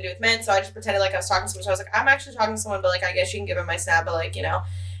want anything to do with men, so I just pretended like I was talking to someone. So I was like, I'm actually talking to someone, but like, I guess you can give him my snap, but like, And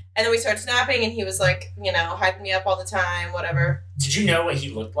then we started snapping, and he was like, hyping me up all the time, whatever. Did you know what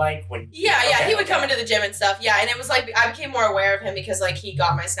he looked like when? Yeah, Okay, he would come into the gym and stuff. Yeah, and it was like, I became more aware of him because like he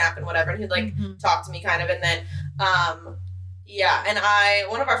got my snap and whatever, and he'd like talk to me kind of, and then, and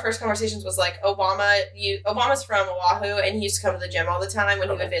one of our first conversations was like, Obama's from Oahu, and he used to come to the gym all the time when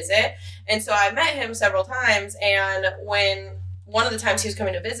he would visit. And so I met him several times, and when one of the times he was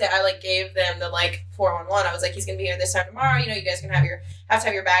coming to visit, I like gave them the like 411. I was like, he's gonna be here this time tomorrow. You guys can have to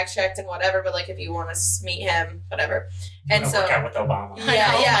have your bags checked and whatever. But like, if you want to meet him, whatever. And so work out with Obama.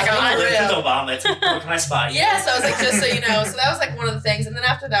 yeah, Oh my God. I for lived real. with Obama. It's my spot. Yeah, so I was like, just so you know. So that was like one of the things. And then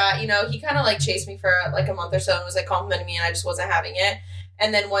after that, he kind of like chased me for like a month or so and was like complimenting me, and I just wasn't having it.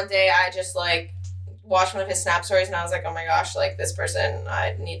 And then one day I just like watched one of his snap stories, and I was like, oh my gosh, like this person,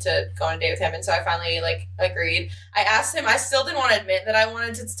 I need to go on a date with him. And so I finally like agreed. I asked him, I still didn't want to admit that I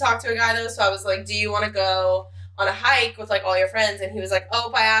wanted to talk to a guy though. So I was like, do you want to go on a hike with like all your friends? And he was like, oh,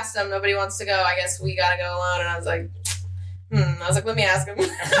 if I asked him, nobody wants to go. I guess we got to go alone. And I was like, let me ask him.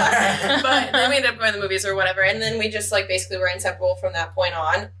 But then we ended up going to the movies or whatever. And then we just like basically were inseparable from that point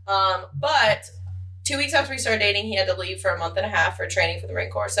on. But 2 weeks after we started dating, he had to leave for a month and a half for training for the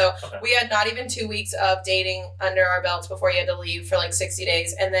Marine Corps. So we had not even 2 weeks of dating under our belts before he had to leave for like 60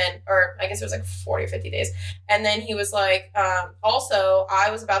 days. And then, or I guess it was like 40 or 50 days. And then he was like, also,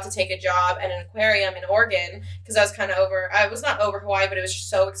 I was about to take a job at an aquarium in Oregon because I was kind of I was not over Hawaii, but it was just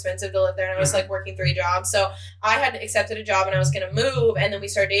so expensive to live there. And I was like working 3 jobs. So I had accepted a job and I was going to move. And then we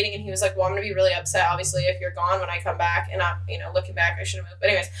started dating, and he was like, well, I'm going to be really upset, obviously, if you're gone when I come back. And I, looking back, I should have moved. But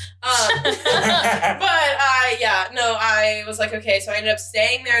anyways, but I was like, okay, so I ended up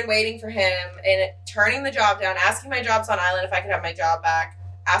staying there and waiting for him and turning the job down, asking my jobs on island if I could have my job back,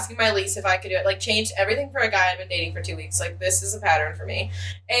 asking my lease if I could do it, like changed everything for a guy I'd been dating for 2 weeks. Like, this is a pattern for me.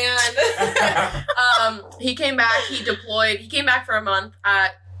 And he came back, he came back for a month.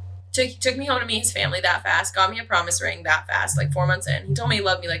 took me home to meet his family that fast, got me a promise ring that fast, like 4 months in. He told me he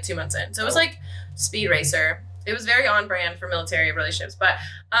loved me like 2 months in. So it was like speed racer. It was very on brand for military relationships. But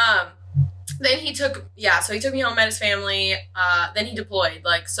then he took me home, met his family. Then he deployed.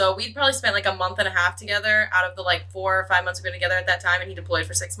 Like, so we'd probably spent like a month and a half together out of the like 4 or 5 months we've been together at that time. And he deployed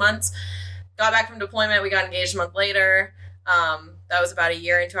for 6 months. Got back from deployment. We got engaged a month later. That was about a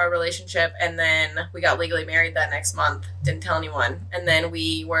year into our relationship. And then we got legally married that next month. Didn't tell anyone. And then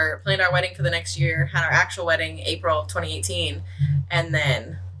we planned our wedding for the next year, had our actual wedding April of 2018. And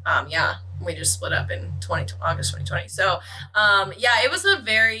then, we just split up in August 2020. So, it was a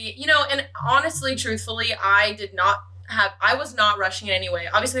very, and honestly, truthfully, I was not rushing in any way.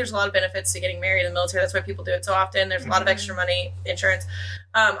 Obviously, there's a lot of benefits to getting married in the military. That's why people do it so often. There's a lot of extra money, insurance.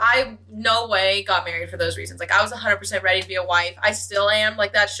 I no way got married for those reasons. Like, I was 100% ready to be a wife. I still am.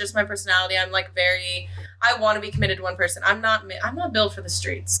 Like, that's just my personality. I'm like I want to be committed to one person. I'm not built for the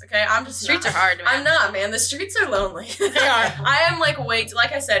streets. Okay, I'm just streets are hard, man. I'm not, man. The streets are lonely. They are. I am like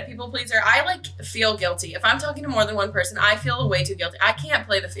like I said, people pleaser. I like feel guilty if I'm talking to more than one person. I feel way too guilty. I can't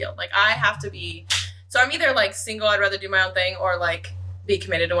play the field. Like, I have to be. So I'm either like single. I'd rather do my own thing, or like be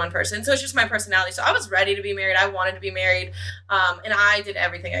committed to one person. So it's just my personality. So I was ready to be married. I wanted to be married, and I did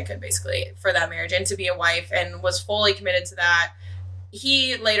everything I could basically for that marriage and to be a wife, and was fully committed to that.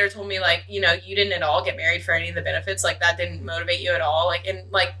 He later told me, like, you didn't at all get married for any of the benefits. Like, that didn't motivate you at all. Like, and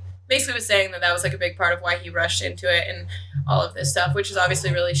like basically was saying that was like a big part of why he rushed into it and all of this stuff, which is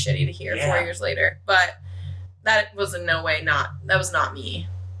obviously really shitty to hear 4 years later. But that was in no way that was not me,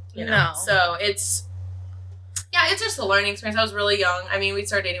 No. So it's just a learning experience. I was really young. I mean, we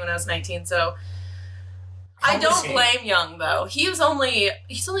started dating when I was 19, so I don't blame young though. He's only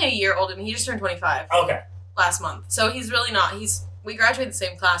a year older than me. He just turned 25. Okay. Last month. So he's really not. We graduated the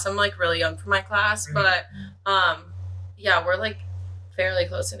same class. I'm like really young for my class, but we're like fairly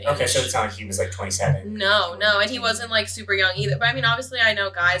close in age. Okay, so it's not like he was like 27. No, and he wasn't like super young either. But I mean, obviously, I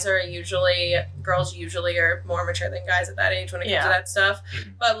know girls usually are more mature than guys at that age when it comes to that stuff.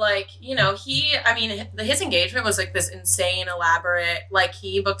 But like, his engagement was like this insane, elaborate. Like,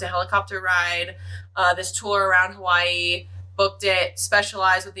 he booked a helicopter ride, this tour around Hawaii. Booked it,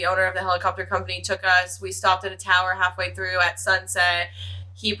 specialized with the owner of the helicopter company, took us. We stopped at a tower halfway through at sunset.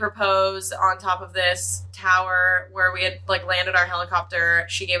 He proposed on top of this tower where we had like landed our helicopter.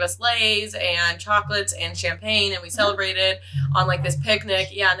 She gave us leis and chocolates and champagne, and we celebrated on like this picnic.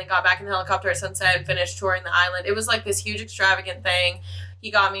 Yeah, and then got back in the helicopter at sunset and finished touring the island. It was like this huge extravagant thing.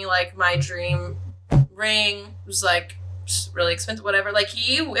 He got me like my dream ring. It was like really expensive, whatever. Like,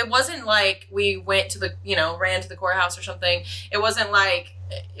 it wasn't like we went to the, ran to the courthouse or something. It wasn't like,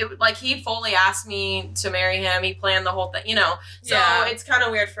 he fully asked me to marry him. He planned the whole thing, So it's kind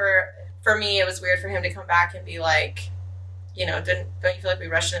of weird for me. It was weird for him to come back and be like, don't you feel like we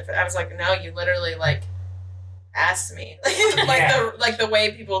rushed it? I was like, no, you literally like asked me, the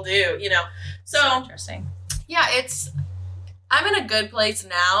way people do, So interesting. Yeah, I'm in a good place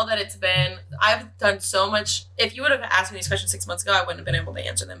now that I've done so much. If you would have asked me these questions 6 months ago, I wouldn't have been able to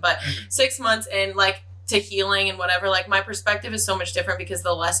answer them. But 6 months in, like, to healing and whatever, like, my perspective is so much different because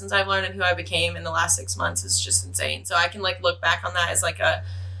the lessons I've learned and who I became in the last 6 months is just insane. So I can, like, look back on that as, like, a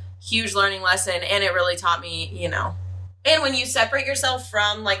huge learning lesson. And it really taught me, And when you separate yourself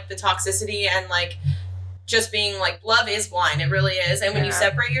from, like, the toxicity and, like, just being, like, love is blind. It really is. And when you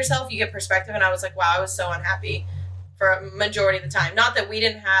separate yourself, you get perspective. And I was like, wow, I was so unhappy for a majority of the time. Not that we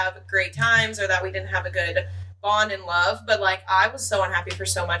didn't have great times or that we didn't have a good bond in love, but like, I was so unhappy for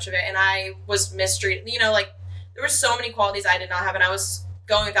so much of it, and I was mistreated. Like, there were so many qualities I did not have, and I was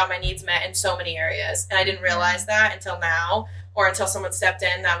going without my needs met in so many areas, and I didn't realize that until now, or until someone stepped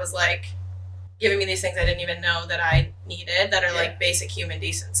in that was like giving me these things I didn't even know that I needed, that are like basic human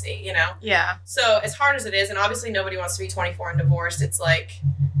decency, Yeah. So as hard as it is, and obviously nobody wants to be 24 and divorced, it's like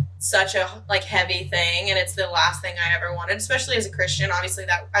such a like heavy thing, and it's the last thing I ever wanted, especially as a Christian. Obviously,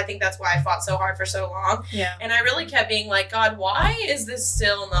 that I think that's why I fought so hard for so long. Yeah. And I really kept being like, God, why is this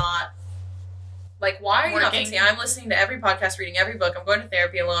still not, like, why are you not fixing it? I'm listening to every podcast, reading every book. I'm going to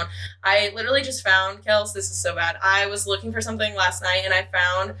therapy alone. I literally just found, Kels, this is so bad. I was looking for something last night, and I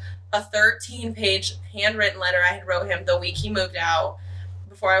found a 13-page handwritten letter I had wrote him the week he moved out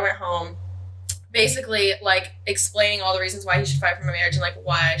before I went home. Basically, like, explaining all the reasons why he should fight for my marriage and, like,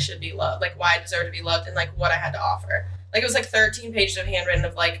 why I should be loved, like, why I deserve to be loved, and, like, what I had to offer. Like, it was, like, 13 pages of handwritten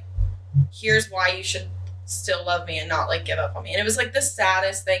of, like, here's why you should still love me and not, like, give up on me. And it was, like, the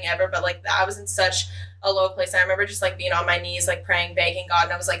saddest thing ever, but, like, I was in such a low place. And I remember just like being on my knees, like praying, begging God.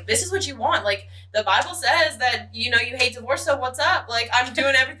 And I was like, this is what you want. Like the Bible says that, you hate divorce. So what's up? Like I'm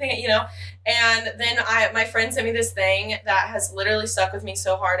doing everything, And then my friend sent me this thing that has literally stuck with me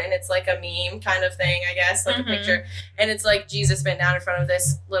so hard. And it's like a meme kind of thing, I guess, like a picture. And it's like Jesus bent down in front of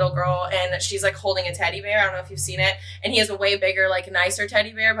this little girl and she's like holding a teddy bear. I don't know if you've seen it. And he has a way bigger, like nicer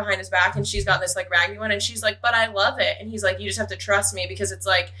teddy bear behind his back. And she's got this like raggedy one. And she's like, but I love it. And he's like, you just have to trust me because it's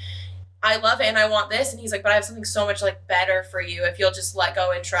like, I love it and I want this. And he's like, but I have something so much like better for you if you'll just let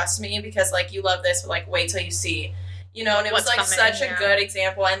go and trust me because like you love this, but like wait till you see, and it was like coming, such a good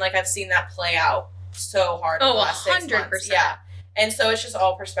example. And like I've seen that play out so hard in the last 6 months. Yeah. And so it's just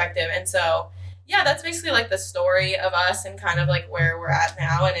all perspective. And so, yeah, that's basically like the story of us and kind of like where we're at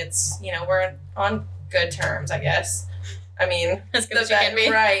now. And it's, we're on good terms, I guess. I mean, as good as you can be.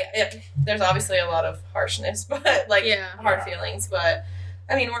 Right. There's obviously a lot of harshness, but like hard feelings. But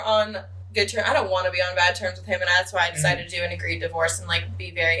I mean, we're on good terms. I don't want to be on bad terms with him. And that's why I decided to do an agreed divorce and like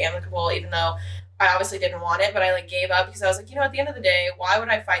be very amicable, even though I obviously didn't want it, but I like gave up because I was like, at the end of the day, why would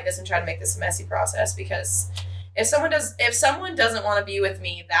I fight this and try to make this a messy process? Because if someone doesn't want to be with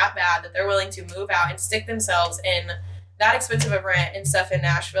me that bad that they're willing to move out and stick themselves in that expensive of rent and stuff in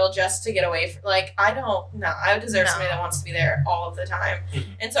Nashville just to get away from, like, I deserve somebody that wants to be there all of the time.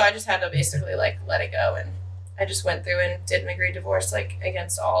 And so I just had to basically like let it go. And I just went through and did an agreed divorce, like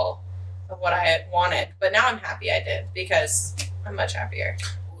against all of what I had wanted. But now I'm happy I did because I'm much happier.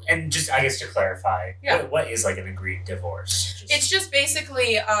 And just, I guess, to clarify, what is like an agreed divorce? It's just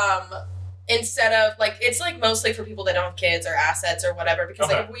basically, instead of like, it's like mostly for people that don't have kids or assets or whatever, because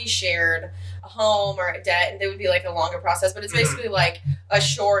like if we shared a home or a debt, and it would be like a longer process, but it's basically like a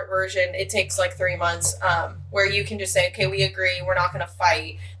short version. It takes like 3 months, where you can just say, okay, we agree, we're not going to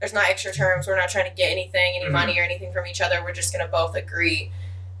fight. There's not extra terms. We're not trying to get any money or anything from each other. We're just going to both agree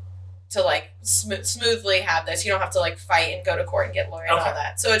to like smoothly have this. You don't have to like fight and go to court and get lawyer and all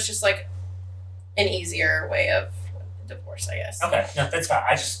that. So it's just like an easier way of divorce, I guess. Okay, no, that's fine.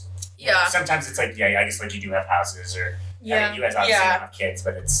 I just sometimes it's like I guess like you do have houses or you guys obviously don't have kids,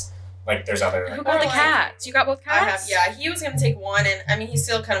 but it's like there's other. Who got the cats? You got both cats? I have. Yeah, he was gonna take one, and I mean he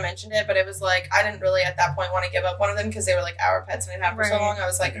still kind of mentioned it, but it was like I didn't really at that point want to give up one of them because they were like our pets and I'd had for so long. I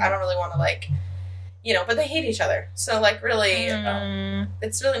was like I don't really want to like. But they hate each other. So, like, really,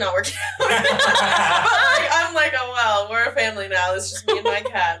 it's really not working out. But, like, I'm like, oh, well, we're a family now. It's just me and my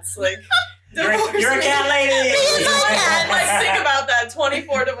cats. Like, you're a cat lady! Like, think about that.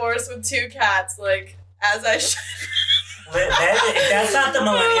 24 divorce with 2 cats. Like, as I should. That's not the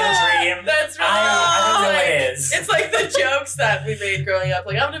millennial dream. That's really I don't know what it is. It's like the jokes that we made growing up.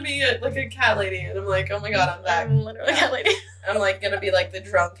 Like, I'm going to be a cat lady. And I'm like, oh, my God, I'm back. I'm literally a cat lady. I'm like gonna be like the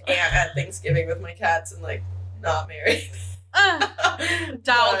drunk aunt at Thanksgiving with my cats and like not married.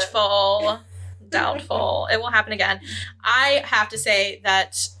 Doubtful. It will happen again. I have to say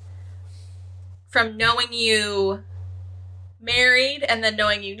that from knowing you married and then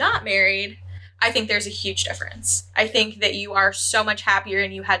knowing you not married, I think there's a huge difference. I think that you are so much happier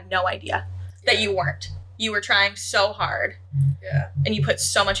and you had no idea that you weren't. You were trying so hard. Yeah. And you put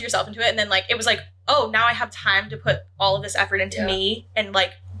so much of yourself into it. And then like it was like, oh, now I have time to put all of this effort into me. And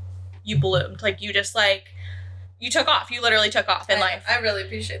like you bloomed. Like you just like you took off. You literally took off in life. I really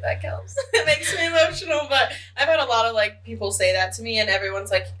appreciate that, Kels. It makes me emotional, but I've had a lot of like people say that to me and everyone's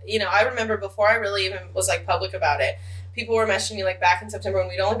like, I remember before I really even was like public about it, people were messaging me like back in September when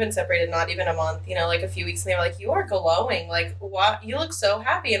we'd only been separated not even a month, like a few weeks, and they were like, you are glowing, like what, you look so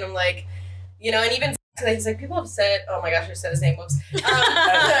happy. And I'm like, and even he's like, people have said, oh my gosh, I said his name, whoops.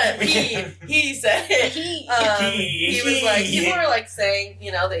 He said it. He was like, people are like saying,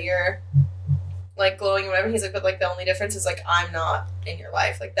 that you're like glowing or whatever. He's like, but like the only difference is like I'm not in your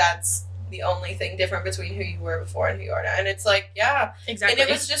life. Like that's the only thing different between who you were before and who you are now. And it's like, yeah. Exactly. And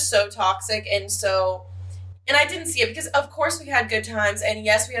it was just so toxic and I didn't see it because of course we had good times and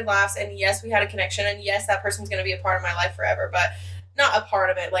yes, we had laughs and yes, we had a connection and yes, that person's going to be a part of my life forever, but not a part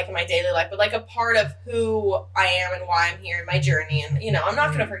of it like in my daily life, but like a part of who I am and why I'm here in my journey. And, I'm not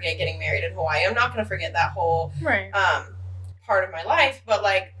going to forget getting married in Hawaii. I'm not going to forget that whole part of my life. But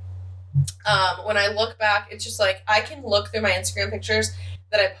like, when I look back, it's just like, I can look through my Instagram pictures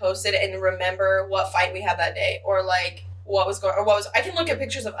that I posted and remember what fight we had that day or like I can look at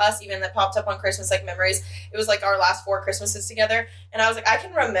pictures of us even that popped up on Christmas, like memories. It was like our last 4 Christmases together. And I was like, I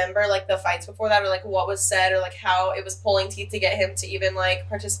can remember like the fights before that or like what was said or like how it was pulling teeth to get him to even like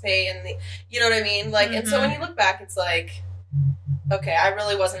participate in the, you know what I mean? Like, and so when you look back, it's like, okay, I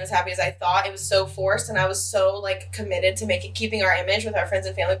really wasn't as happy as I thought. It was so forced, and I was so like committed to keeping our image with our friends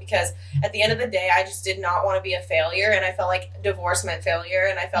and family, because at the end of the day, I just did not want to be a failure, and I felt like divorce meant failure,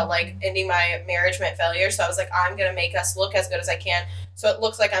 and I felt like ending my marriage meant failure. So I was like, I'm gonna make us look as good as I can, so it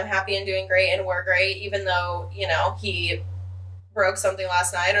looks like I'm happy and doing great, and we're great, even though, you know, he broke something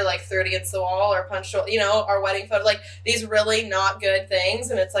last night, or like threw it against the wall, or punched, you know, our wedding photo, like these really not good things.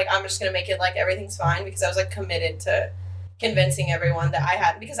 And it's like, I'm just gonna make it like everything's fine, because I was like committed to convincing everyone that I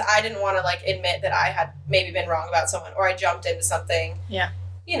had, because I didn't want to like admit that I had maybe been wrong about someone, or I jumped into something,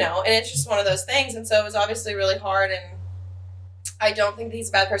 you know. And it's just one of those things. And so it was obviously really hard, and I don't think that he's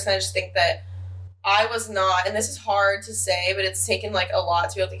a bad person. I just think that I was not, and this is hard to say, but it's taken like a lot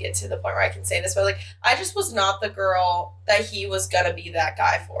to be able to get to the point where I can say this, but like, I just was not the girl that he was gonna be that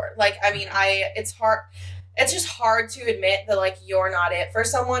guy for. Like, I mean, it's just hard to admit that like you're not it for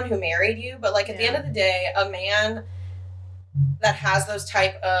someone who married you, but like at the end of the day, a man that has those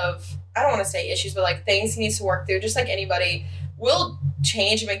type of, I don't want to say issues, but like things he needs to work through, just like anybody, will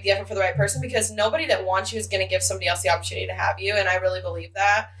change and make the effort for the right person, because nobody that wants you is going to give somebody else the opportunity to have you. And I really believe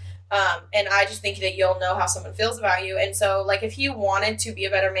that. And I just think that you'll know how someone feels about you. And so, like, if he wanted to be a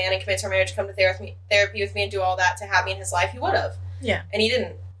better man and commit to our marriage, come to therapy with me and do all that to have me in his life, he would have. Yeah. And he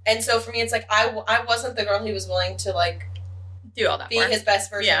didn't. And so for me, it's like, I wasn't the girl he was willing to, like, do all that be his best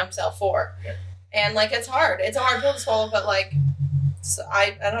version of himself for. Yeah. And, like, it's hard. It's a hard pill to swallow, but, like, so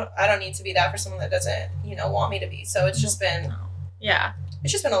I don't need to be that for someone that doesn't, you know, want me to be. So it's just been... Yeah.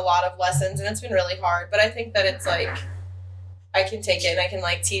 It's just been a lot of lessons, and it's been really hard. But I think that it's, like... I can take it and I can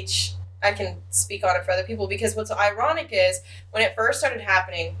like teach, I can speak on it for other people, because what's ironic is when it first started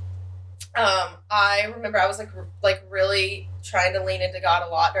happening, I remember I was like really trying to lean into God a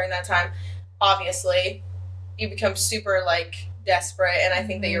lot during that time. Obviously, you become super like desperate, and I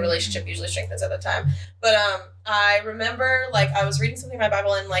think that your relationship usually strengthens at the time. But I remember like I was reading something in my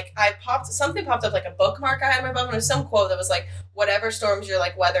Bible, and like something popped up, like a bookmark I had in my Bible, and it was some quote that was like, whatever storms you're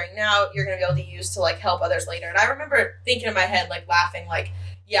like weathering now, you're gonna be able to use to like help others later. And I remember thinking in my head, like laughing, like,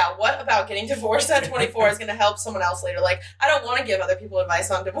 yeah, what about getting divorced at 24 is gonna help someone else later? Like, I don't want to give other people advice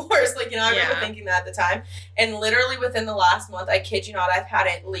on divorce. Like, you know, I remember thinking that at the time. And literally within the last month, I kid you not, I've had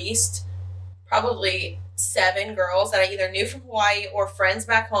at least probably 7 girls that I either knew from Hawaii or friends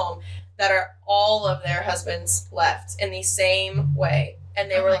back home that are all of their husbands left in the same way.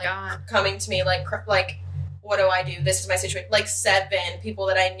 And they were like coming to me like, what do I do? This is my situation. Like 7 people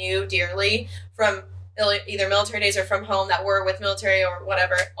that I knew dearly from either military days or from home that were with military or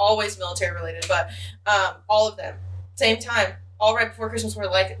whatever, always military related, but all of them, same time, all right before Christmas, were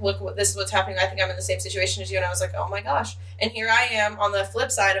like, look, this is what's happening. I think I'm in the same situation as you. And I was like, oh my gosh. And here I am on the flip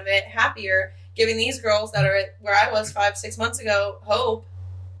side of it, happier, giving these girls that are where I was 5-6 months ago hope,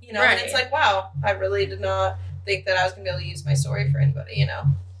 you know. Right. And it's like, wow, I really did not think that I was gonna be able to use my story for anybody, you know.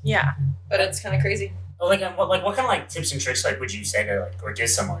 Yeah. But it's kind of crazy. What kind of like tips and tricks like would you say to like or give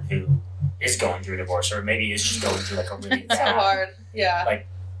someone who is going through a divorce, or maybe is just going through like a really bad, so hard, like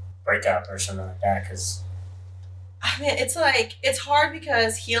breakup or something like that? Because I mean, it's like it's hard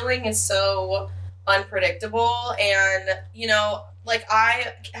because healing is so unpredictable, and you know, like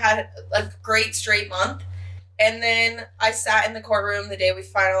I had a great straight month, and then I sat in the courtroom the day we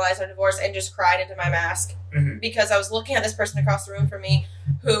finalized our divorce and just cried into my mask because I was looking at this person across the room from me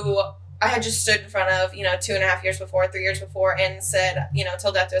who I had just stood in front of, you know, 2.5 years before, 3 years before, and said, you know,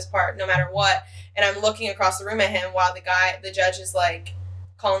 till death do us part, no matter what. And I'm looking across the room at him while the judge is like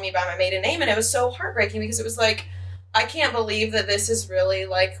calling me by my maiden name. And it was so heartbreaking because it was like, I can't believe that this is really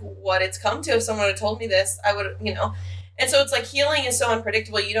like what it's come to. If someone had told me this, I would, you know. And so it's like healing is so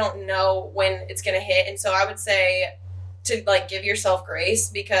unpredictable. You don't know when it's going to hit. And so I would say to like give yourself grace,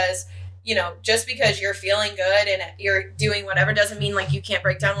 because you know, just because you're feeling good and you're doing whatever doesn't mean like you can't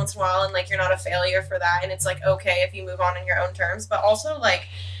break down once in a while and like you're not a failure for that. And it's like, okay, if you move on in your own terms, but also like,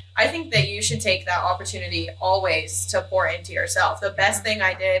 I think that you should take that opportunity always to pour into yourself. The best thing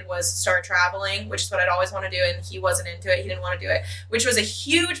I did was start traveling, which is what I'd always want to do. And he wasn't into it. He didn't want to do it, which was a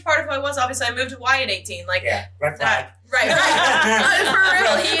huge part of who I was. Obviously I moved to Hawaii at 18. Like red flag. Right. For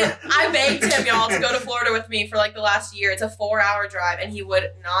real. I begged him, y'all, to go to Florida with me for like the last year. It's a 4-hour drive, and he would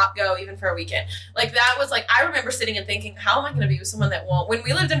not go even for a weekend. Like that was like, I remember sitting and thinking, how am I going to be with someone that won't? When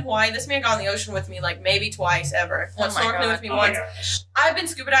we lived in Hawaii, this man got on the ocean with me like maybe twice ever. Went snorkeling with me once. I've been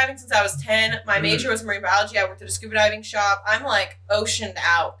scuba diving since I was 10. My major was marine biology. I worked at a scuba diving shop. I'm like oceaned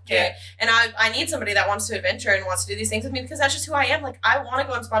out. Okay. Yeah. And I need somebody that wants to adventure and wants to do these things with me, because that's just who I am. Like I want to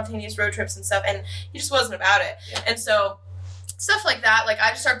go on spontaneous road trips and stuff, and he just wasn't about it. Yeah. And so stuff like that, like I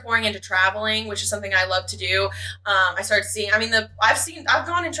just started pouring into traveling, which is something I love to do. I started seeing, I've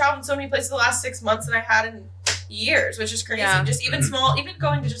gone and traveled in so many places the last 6 months that I had in, years, which is crazy. Yeah. Just even small, even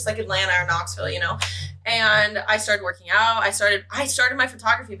going to just like Atlanta or Knoxville, you know. And I started working out. I started my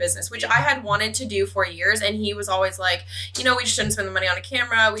photography business, which I had wanted to do for years. And he was always like, you know, we shouldn't spend the money on a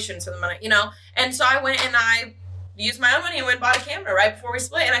camera. We shouldn't spend the money, you know. And so I went and I used my own money and went and bought a camera right before we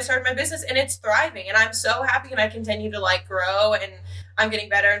split. And I started my business and it's thriving. And I'm so happy and I continue to like grow and I'm getting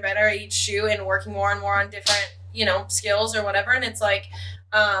better and better at each shoot and working more and more on different, you know, skills or whatever. And it's like,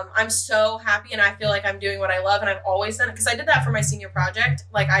 I'm so happy and I feel like I'm doing what I love and I've always done it because I did that for my senior project.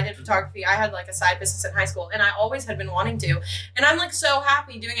 Like I did photography. I had like a side business in high school and I always had been wanting to. And I'm like so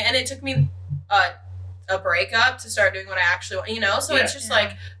happy doing it. And it took me a breakup to start doing what I actually want, you know? So it's just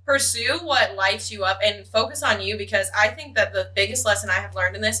like pursue what lights you up and focus on you because I think that the biggest lesson I have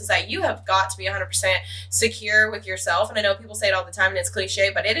learned in this is that you have got to be 100% secure with yourself. And I know people say it all the time and it's cliche,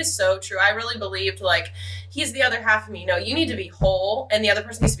 but it is so true. I really believed like he's the other half of me. No, you need to be whole and the other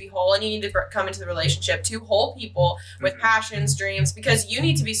person needs to be whole and you need to come into the relationship. Two whole people with passions, dreams, because you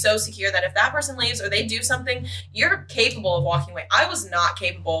need to be so secure that if that person leaves or they do something, you're capable of walking away. I was not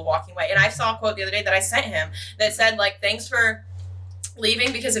capable of walking away. And I saw a quote the other day that I sent him that said like, thanks for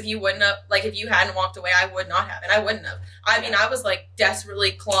leaving because if you wouldn't have, like if you hadn't walked away, I would not have and I wouldn't have. I mean, I was like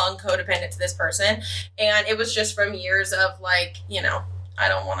desperately clung codependent to this person and it was just from years of like, you know, I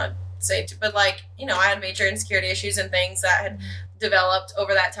don't want to say too, but like, you know, I had major insecurity issues and things that had developed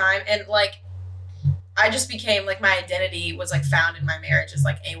over that time and like I just became like my identity was like found in my marriage as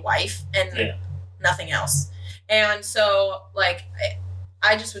like a wife and nothing else. And so like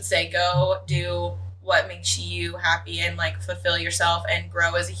I just would say go do what makes you happy and like fulfill yourself and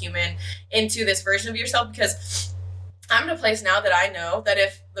grow as a human into this version of yourself because I'm in a place now that I know that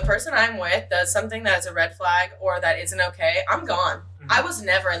if the person I'm with does something that is a red flag or that isn't okay, I'm gone. Mm-hmm. I was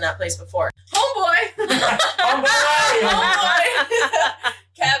never in that place before. Homeboy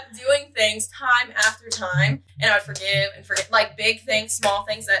kept doing things time after time and I would forgive and forget like big things, small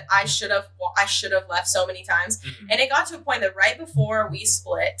things that I should have left so many times. Mm-hmm. And it got to a point that right before we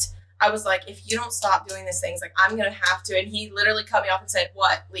split, I was like, if you don't stop doing these things, like I'm going to have to. And he literally cut me off and said,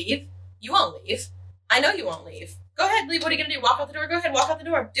 what? Leave? You won't leave. I know you won't leave. Go ahead, leave. What are you going to do? Walk out the door? Go ahead, walk out the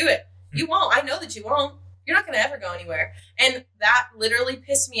door. Do it. You won't. I know that you won't. You're not going to ever go anywhere. And that literally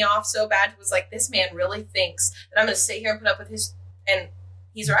pissed me off so bad. It was like, this man really thinks that I'm going to sit here and put up with his, and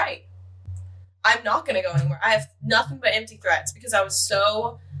he's right. I'm not going to go anywhere. I have nothing but empty threats because I was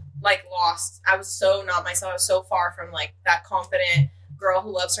so like lost. I was so not myself. I was so far from like that confident girl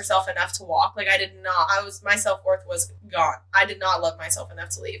who loves herself enough to walk. Like my self-worth was gone. I did not love myself enough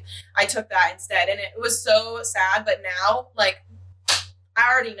to leave. I took that instead and it was so sad. But now like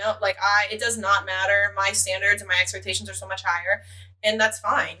I already know, like it does not matter. My standards and my expectations are so much higher and that's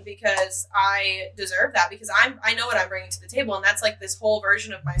fine because I deserve that because I know what I'm bringing to the table and that's like this whole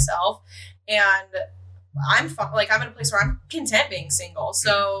version of myself and I'm in a place where I'm content being single.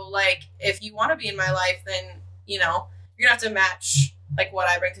 So like if you want to be in my life, then you know you're gonna have to match like what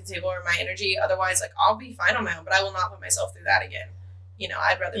I bring to the table or my energy. Otherwise, like I'll be fine on my own, but I will not put myself through that again. You know,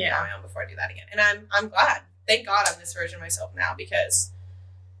 I'd rather be on my own before I do that again. And I'm glad. Thank God I'm this version of myself now because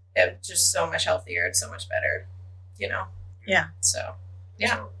it's just so much healthier and so much better. You know. Yeah. So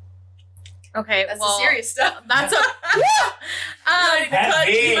yeah. Okay. That's the serious stuff. That's you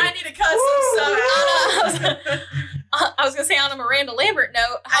might need to cut some stuff. I was gonna say on a Miranda Lambert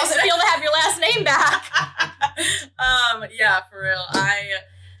note, how does it feel to have your last name back? Yeah, for real.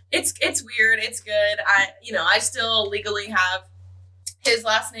 It's weird. It's good. I still legally have his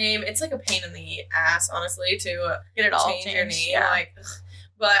last name. It's like a pain in the ass, honestly, to get it all change your name. Yeah. Like,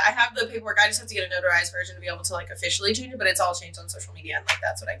 but I have the paperwork. I just have to get a notarized version to be able to like officially change it. But it's all changed on social media, and like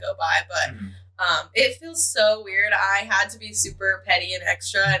that's what I go by. But it feels so weird. I had to be super petty and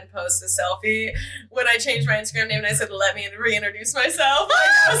extra and post a selfie when I changed my Instagram name and I said, "Let me reintroduce myself." Like,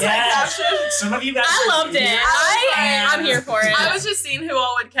 I was like, some of you guys. I loved it. I'm here for it. I was just seeing who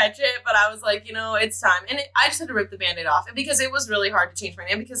all would catch it, but I was like, it's time, and I just had to rip the Band-Aid off, and because it was really hard to change my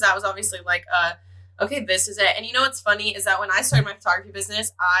name because that was obviously like okay, this is it. And you know what's funny is that when I started my photography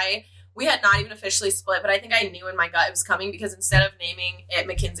business, we had not even officially split, but I think I knew in my gut it was coming because instead of naming it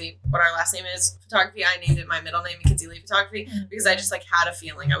Mackenzie, what our last name is, photography, I named it my middle name, Mackenzie Lee Photography, because I just like had a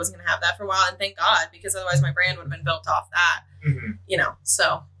feeling I was going to have that for a while. And thank God, because otherwise my brand would have been built off that,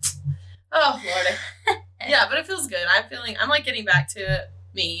 so, oh Lord. Yeah, but it feels good. I'm like getting back to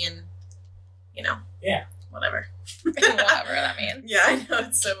me and, whatever. Whatever that means. Yeah, I know,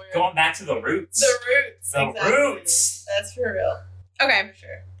 it's so weird. Going back to the roots. The roots. That's for real. Okay. For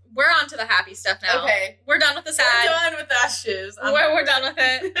sure. We're on to the happy stuff now. Okay. We're done with the sad. We're done with that shiz. We're done with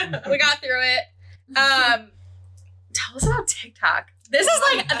it. We got through it. Tell us about TikTok. This is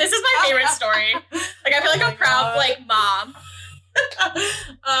my favorite story. Like I feel like a proud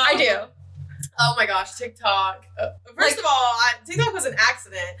my gosh, TikTok. First of all, TikTok was an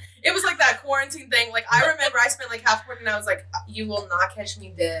accident. It was like that quarantine thing. Like, I remember I spent like half quarantine and I was like, you will not catch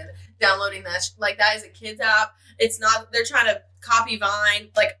me dead downloading this. Like, that is a kid's app. It's not, they're trying to copy Vine.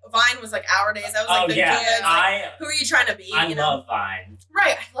 Like, Vine was like our days. That was like the kids. Like, who are you trying to be? I you know? love Vine.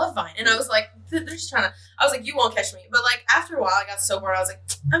 Right, I love Vine. And I was like, they're just trying to, I was like, you won't catch me. But like, after a while, I got so bored, I was like,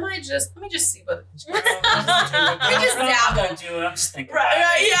 let me just see what. Let me just dabble. I'm do it. I'm just thinking.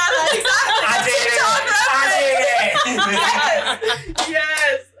 Right, yeah, that's exactly. I did it.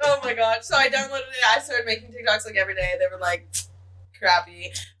 Yes. Oh my gosh. So I downloaded it. I started making TikToks like every day. They were like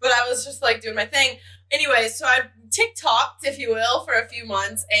crappy, but I was just like doing my thing. Anyway, so I TikToked, if you will, for a few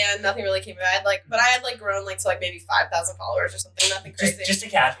months, and nothing really came of it. Like, but I had like grown like to like maybe 5,000 followers or something. Nothing crazy. Just a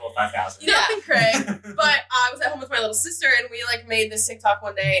casual 5,000. Yeah. Nothing crazy. But I was at home with my little sister, and we like made this TikTok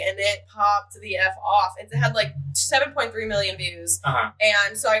one day, and it popped the F off. It had like 7.3 million views,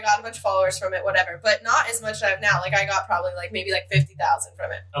 and so I got a bunch of followers from it, whatever. But not as much as I have now. Like, I got probably like maybe like 50,000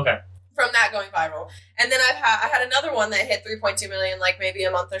 from it. Okay. From that going viral. And then I had another one that hit 3.2 million like maybe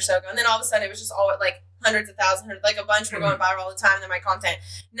a month or so ago. And then all of a sudden it was just all at like hundreds of thousands, like a bunch were going viral all the time. And then my content.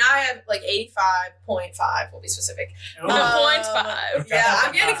 Now I have like 85.5, we'll be specific. 0.5. Yeah,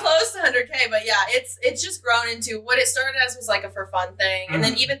 I'm getting close to 100K, but yeah, it's just grown into what it started as was like a for fun thing. And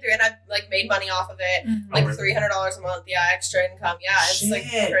then even through, and I've like made money off of it, like $300 a month. Yeah, extra income. Yeah, it's like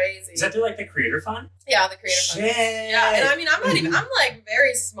crazy. Is that through like the Creator Fund? Yeah, the Creator Fund. Yeah, and I mean, I'm not even, I'm like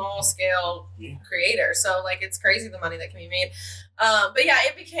very small scale creator. So like, it's crazy the money that can be made. But yeah,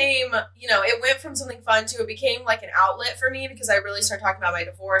 it became, you know, it went from something fun to it became like an outlet for me because I really started talking about my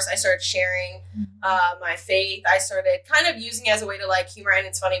divorce. I started sharing my faith. I started kind of using it as a way to like humor. And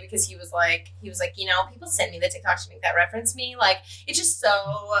it's funny because he was like, you know, people send me the TikToks to make that reference me. Like, it's just so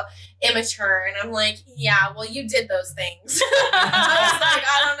immature. And I'm like, yeah, well, you did those things. I was like,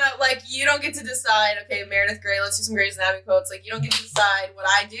 I don't know. Like, you don't get to decide, okay, Meredith Grey, let's do some Grey's Anatomy quotes. Like, you don't get to decide what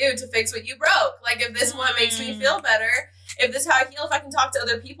I do to fix what you broke. Like, if this one makes me feel better, if this is how I feel, if I can talk to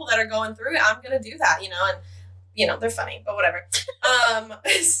other people that are going through it, I'm going to do that, you know, and, you know, they're funny, but whatever.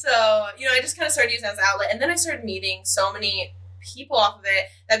 So, you know, I just kind of started using it as an outlet. And then I started meeting so many people off of it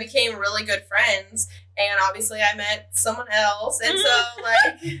that became really good friends. And obviously I met someone else. And so,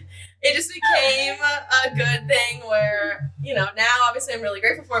 like, it just became a good thing where, you know, now obviously I'm really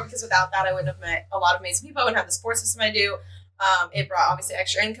grateful for it because without that, I wouldn't have met a lot of amazing people. I wouldn't have the support system I do. It brought obviously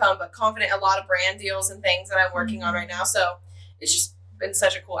extra income, but confident, a lot of brand deals and things that I'm working on right now. So it's just been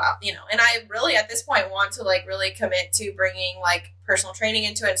such a cool out, you know, and I really at this point want to like really commit to bringing like personal training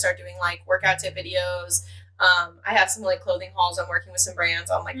into it and start doing like workout tip videos. I have some like clothing hauls. I'm working with some brands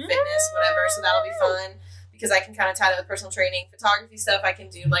on like fitness, whatever. So that'll be fun because I can kind of tie that with personal training, photography stuff. I can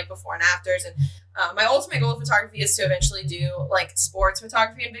do like before and afters. And my ultimate goal of photography is to eventually do like sports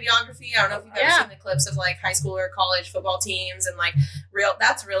photography and videography. I don't know if you've ever seen the clips of like high school or college football teams and like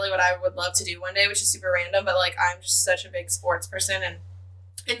that's really what I would love to do one day, which is super random, but like I'm just such a big sports person and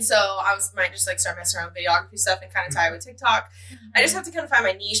so I might just like start messing around with videography stuff and kind of tie it with TikTok. I just have to kind of find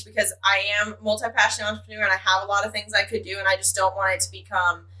my niche because I am multi-passionate entrepreneur and I have a lot of things I could do and I just don't want it to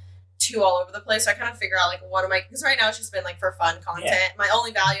become too all over the place. So I kind of figure out like what am I, because right now it's just been like for fun content. Yeah. My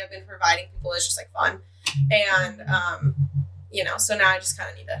only value I've been providing people is just like fun. And, you know, so now I just kind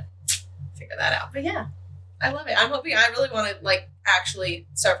of need to figure that out. But yeah, I love it. I'm hoping, I really want to like actually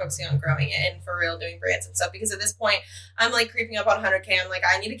start focusing on growing it and for real doing brands and stuff because at this point I'm like creeping up on 100K. I'm like,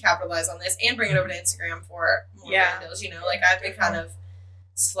 I need to capitalize on this and bring it over to Instagram for more brand deals, you know, like I've been kind of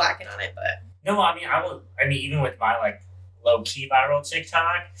slacking on it, but. No, I mean, even with my like low key viral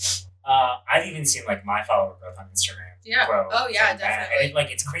TikTok, I've even seen like my follower growth on Instagram. Yeah. Grow. Oh yeah, definitely. And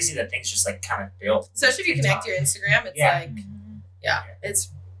it's crazy that things just like kind of build. Especially if you connect your Instagram, it's like,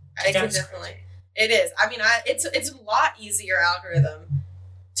 it can definitely. Crazy. It is. I mean, it's a lot easier algorithm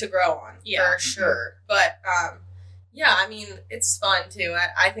to grow on for sure. But yeah, I mean, it's fun too.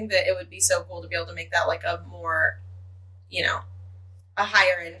 I think that it would be so cool to be able to make that like a more, you know, a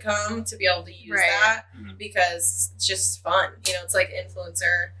higher income to be able to use that because it's just fun. You know, it's like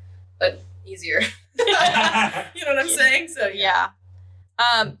influencer, but easier. You know what I'm saying? So yeah.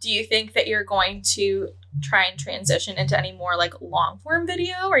 Do you think that you're going to try and transition into any more like long form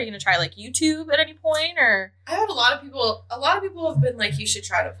video? Are you going to try like YouTube at any point or? I have a lot of people have been like, you should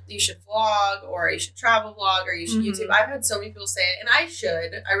vlog or you should travel vlog or you should YouTube. I've had so many people say it and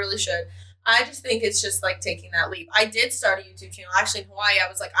I really should. I just think it's just like taking that leap. I did start a YouTube channel actually in Hawaii. I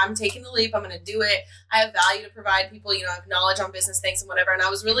was like, I'm taking the leap. I'm going to do it. I have value to provide people, you know, I have knowledge on business things and whatever. And I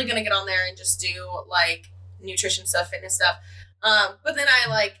was really going to get on there and just do like nutrition stuff, fitness stuff. But then I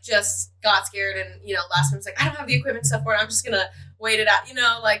like just got scared and, you know, last minute was like, I don't have the equipment stuff for it. I'm just going to wait it out, you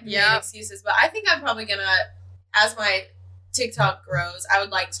know, like make excuses. But I think I'm probably going to, as my TikTok grows, I would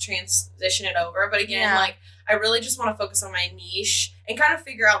like to transition it over. But again, like, I really just want to focus on my niche and kind of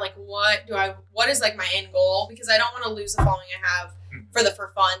figure out like, what is like my end goal? Because I don't want to lose the following I have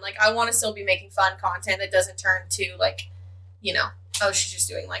for fun. Like, I want to still be making fun content that doesn't turn to like, you know, oh, she's just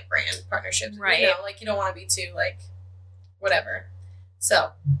doing like brand partnerships. Right. You know, like you don't want to be too like, whatever.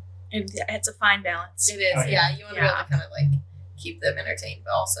 So it's a fine balance. It is. Yeah. You want to be able to kind of like keep them entertained,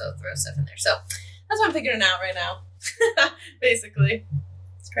 but also throw stuff in there. So that's what I'm figuring out right now. Basically.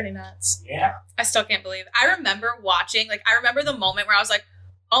 It's pretty nuts. Yeah. I still can't believe. I remember watching, like, I remember the moment where I was like,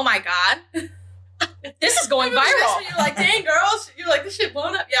 oh my God, this is going viral. You're like, dang, girls. You're like, this shit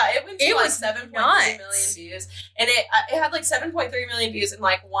blown up. Yeah, it went to like 7.3 million views. And it had like 7.3 million views and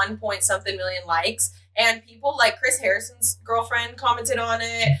like 1 point something million likes. And people like Chris Harrison's girlfriend commented on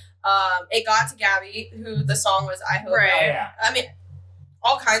it. It got to Gabby, who the song was I Hope. Right. Yeah. I mean,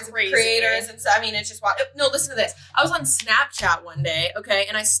 all kinds of creators and stuff. I mean, it's just wild. No, listen to this. I was on Snapchat one day, okay,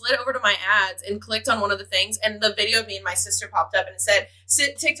 and I slid over to my ads and clicked on one of the things, and the video of me and my sister popped up, and it said,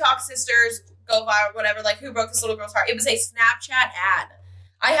 TikTok sisters go viral, whatever, like, who broke this little girl's heart? It was a Snapchat ad.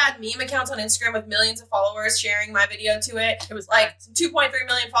 I had meme accounts on Instagram with millions of followers sharing my video to it. It was like 2.3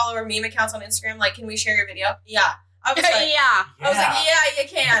 million follower meme accounts on Instagram. Like, can we share your video? Yeah. I was like, I was like, yeah, you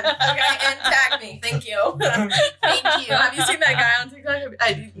can. Okay, and tag me. Thank you. Thank you. Have you seen that guy on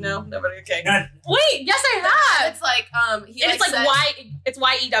TikTok? No, nobody. Okay. Wait, yes, I have. It's like, it's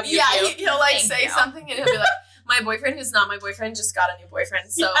Y-E-W. Yeah, he'll like say something and he'll be like, my boyfriend who's not my boyfriend just got a new boyfriend,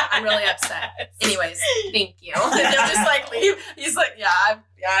 so I'm really upset. Anyways, thank you. And he'll just like leave. He's like,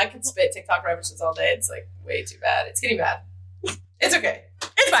 I could spit TikTok references all day. It's like way too bad. It's getting bad. It's okay.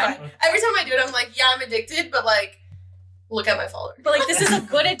 It's fine. Every time I do it, I'm like, yeah, I'm addicted, but like, look at my followers. But like, this is a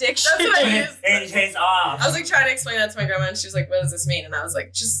good addiction. That's what I use. It pays off. I was like trying to explain that to my grandma, and she was like, "What does this mean?" And I was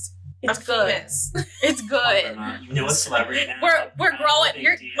like, "Just it's good. Famous. It's good. You know, a celebrity now. We're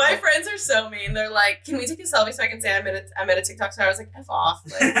growing. My friends are so mean. They're like, "Can we take a selfie so I can say I met a TikTok star?" I was like, "F off!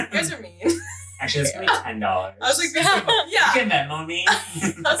 Like, you guys are mean." Actually, it's gonna be $10. I was like, You can Venmo me.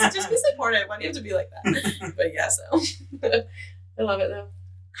 I was like, just be supportive. Why do you have to be like that? But yeah, so I love it though.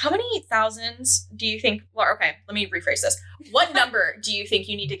 How many thousands do you think? Well, okay, let me rephrase this. What number do you think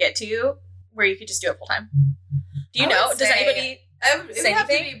you need to get to where you could just do it full time? Do you know? Does anybody? It would have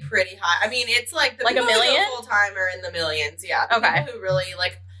to be pretty high. I mean, it's like the like a million full time are in the millions. Yeah. The okay. People who really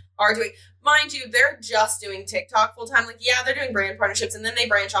like are doing, mind you, they're just doing TikTok full time. Like, yeah, they're doing brand partnerships, and then they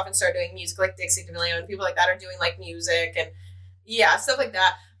branch off and start doing music. Like Dixie D'Amelio and people like that are doing like music and stuff like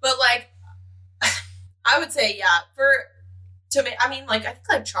that. But like, I would say I mean, like, I think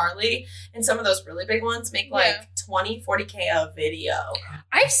like Charlie and some of those really big ones make like 20-40K a video.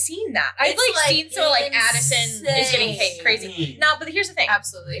 I've seen that. I've seen like Addison is getting paid crazy. No, but here's the thing.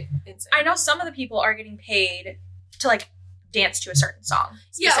 Absolutely insane. I know some of the people are getting paid to like dance to a certain song.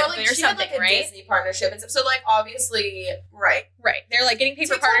 Yeah, or like she had like a Disney partnership and stuff. So like obviously, right. They're like getting paid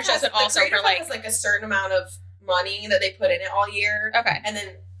for partnerships, but also for like a certain amount of money that they put in it all year. Okay, and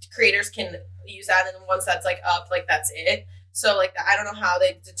then creators can use that, and then once that's like up, like that's it. So, like, I don't know how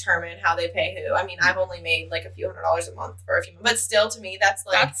they determine how they pay who. I mean, I've only made, like, a few $100s a month for a few months. But still, to me, that's,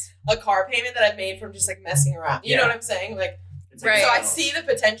 like, a car payment that I've made from just, like, messing around. You know what I'm saying? Like, right. So I see the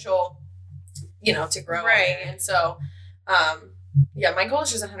potential, you know, to grow. Right. And so, my goal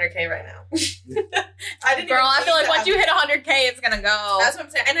is just 100K right now. I feel like once you hit 100K, it's going to go. That's what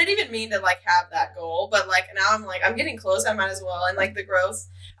I'm saying. And I didn't even mean to, like, have that goal. But, like, now I'm, like, I'm getting close. I might as well. And, like, the growth.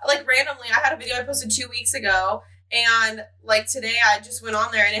 Like, randomly, I had a video I posted 2 weeks ago. And, like, today I just went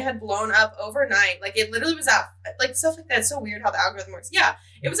on there and it had blown up overnight. Like, it literally was at, like, stuff like that. It's so weird how the algorithm works. Yeah.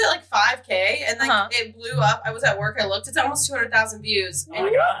 It was at, like, 5K and, like, it blew up. I was at work. I looked. It's almost 200,000 views. Oh,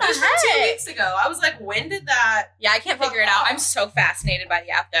 my God. It was 2 weeks ago. I was like, when did that? Yeah, I can't figure it out. I'm so fascinated by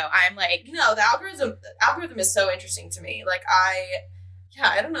the app, though. I'm like. No, the algorithm is so interesting to me. Like,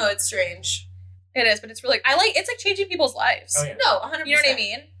 I don't know. It's strange. It is, but it's really, it's like changing people's lives. Oh, yeah. No, 100%. You know what I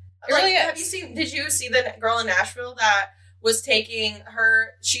mean? It really is. Did you see the girl in Nashville that was taking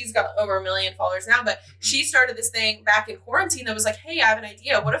she's got over 1 million followers now, but she started this thing back in quarantine that was like, hey, I have an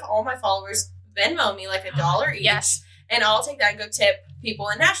idea. What if all my followers Venmo me like $1 each? Yes. And I'll take that and go tip people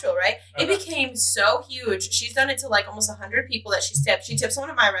in Nashville, right? It became so huge. She's done it to like almost 100 people that she's tipped. She tips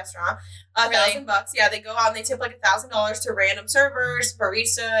someone at my restaurant $1,000. Yeah, they go out and they tip like $1,000 to random servers,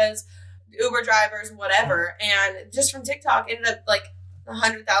 baristas, Uber drivers, whatever. And just from TikTok, ended up like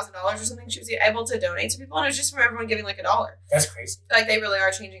 $100,000 or something she was able to donate to people, and it was just from everyone giving like $1. That's crazy. Like, they really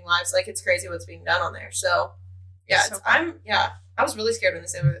are changing lives. Like, it's crazy what's being done on there. So Yeah, So I was really scared when they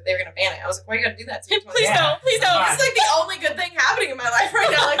said they were going to ban it. I was like, why you got to do that to me? Please don't. Please don't. It's like the only good thing happening in my life right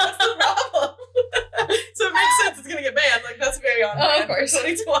now. Like, what's the problem? So it makes sense it's going to get banned. Like, that's very on brand of course. for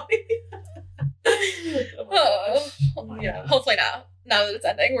 2020. Yeah. Hopefully not. Now that it's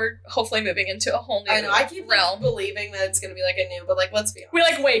ending, we're hopefully moving into a whole new I know. I keep realm. believing that it's going to be like a new, but like, let's be honest. We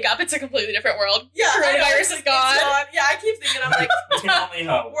like wake up, it's a completely different world. Yeah, I know, Coronavirus it's is like, gone. it's gone. Yeah, I keep thinking, I'm like, We can only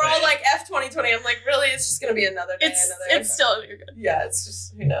hope. we're all like F2020. I'm like, really? It's just going to be another day. It's still you're good. Yeah, it's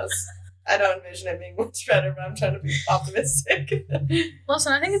just, who knows. I don't envision it being much better, but I'm trying to be optimistic.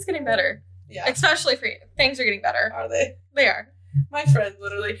 Listen, I think it's getting better. Yeah. Especially for you. Things are getting better. Are they? They are. My friend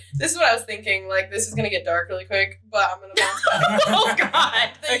literally, this is what I was thinking, like, this is going to get dark really quick, but I'm going to bounce back. Oh, God.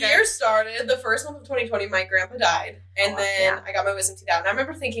 The year started, the first month of 2020, my grandpa died, and then I got my wisdom teeth out, and I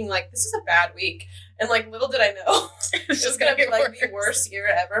remember thinking, like, this is a bad week, and, like, little did I know, It's it was going to be, like, the worst year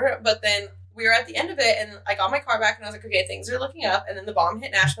ever, but then we were at the end of it, and I got my car back, and I was like, okay, things are looking up, and then the bomb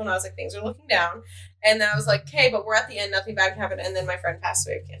hit Nashville, and I was like, things are looking down, and then I was like, okay, but we're at the end, nothing bad can happen, and then my friend passed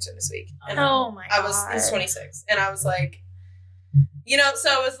away of cancer this week, and Oh, my God. he was 26, and I was like, you know,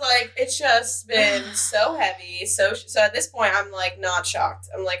 so it was like, it's just been so heavy. So at this point, I'm like not shocked.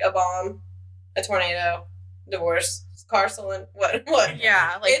 I'm like, a bomb, a tornado, divorce, car stolen, what?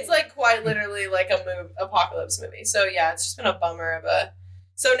 Yeah. Like, It's like quite literally like a apocalypse movie. So yeah, it's just been a bummer of a.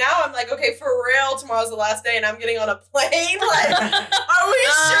 So now I'm like, okay, for real, tomorrow's the last day, and I'm getting on a plane. Like, are we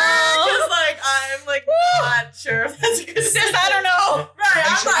sure? Because like I'm like not sure if that's a good decision. I don't know. Right, Make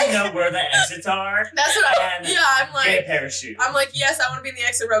I'm sure like, you know where the exits are. that's what I'm Get a like. parachute. I'm like, yes, I want to be in the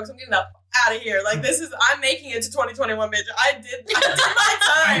exit row because I'm getting up out of here. Like, I'm making it to 2021, bitch. I did my time.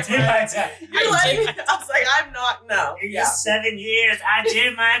 I did my time. You're like, I was like, I'm not, no. Yeah. 7 years. I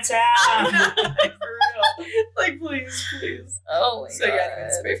did my I'm time. not, like, for real. Like, please. Oh, my So, God. yeah,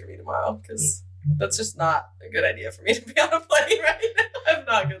 it's pray for me tomorrow because that's just not a good idea for me to be on a plane right now. I have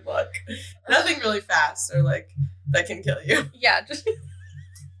not good luck. Nothing really fast or, like, that can kill you. Yeah, just.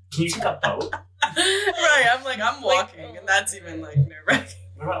 Can you take a boat? Right, I'm walking, and that's even, like, nerve-wracking.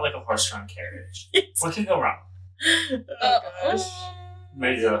 What about like a horse-drawn carriage? What could go wrong? Oh, gosh.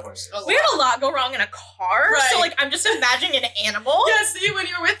 Maybe the other horses. Oh, We had a lot go wrong in a car, so Right. like I'm just imagining an animal. Yeah, see, when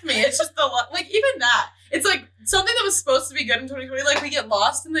you're with me, it's just the like even that. It's like something that was supposed to be good in 2020. Like we get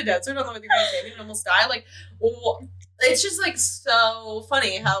lost in the desert on the way to Grand Canyon and almost die. Like, it's just like so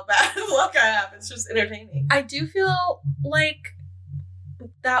funny how bad of luck I have. It's just entertaining. I do feel like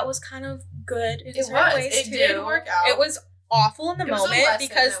that was kind of good in It certain was. ways It too. did work out. It was awful in the It was a moment lesson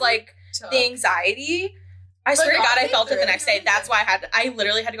because that like took. the anxiety. I But swear to God God, I came felt it the through. next day. That's why I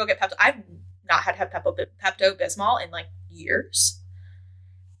literally had to go get Pepto. I've not had Pepto-Bismol in like years.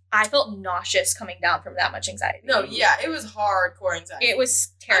 I felt nauseous coming down from that much anxiety. No, yeah, it was hardcore anxiety. It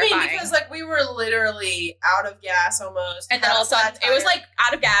was terrifying. I mean, because like we were literally out of gas almost, and then all of a sudden, it was like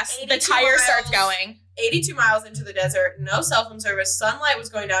out of gas. The 82 tire starts miles. going. 82 miles into the desert, no cell phone service, sunlight was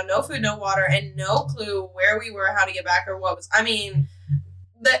going down, no food, no water, and no clue where we were, how to get back, or what was. I mean,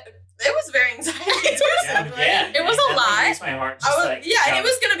 it was very anxiety. It was a lot. Makes my heart just And it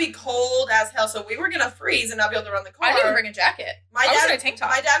was gonna be cold as hell, so we were gonna freeze and not be able to run the car. I didn't bring a jacket. My I was dad, in a tank top.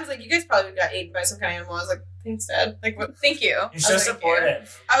 My dad was like, "You guys probably got eaten by some kind of animal." I was like, "Thanks, Dad." Like, what? Thank you. You're so like,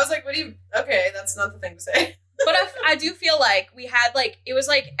 supportive. I was like, "What do you?" Okay, that's not the thing to say. But I do feel like we had like it was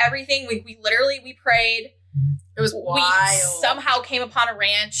like everything. We literally prayed. It was wild. We somehow came upon a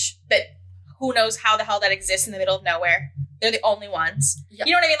ranch that who knows how the hell that exists in the middle of nowhere. They're the only ones. Yeah.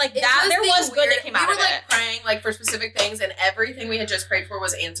 You know what I mean? Like It that. There the was good weird- that came out We of were like it. praying like for specific things, and everything we had just prayed for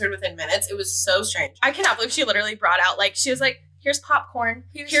was answered within minutes. It was so strange. I cannot believe she literally brought out like she was like, "Here's popcorn.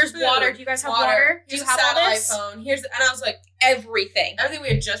 Here's food, water. Do you guys have water? Do Here's you a have all satellite this?" phone. And I was like, Everything. everything we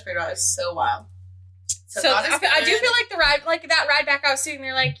had just prayed about is so wild. So God is I do good. feel like that ride back. I was sitting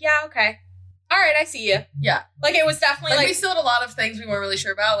there like, yeah, okay, all right, I see you. Yeah. Like it was definitely Like, like we still had a lot of things we weren't really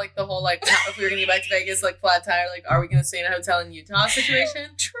sure about, like the whole like if we were gonna get back to Vegas, like flat tire, like are we gonna stay in a hotel in Utah situation?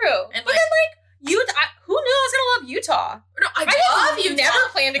 true. And But like, then like who knew I was gonna love Utah? no, I love you Utah. never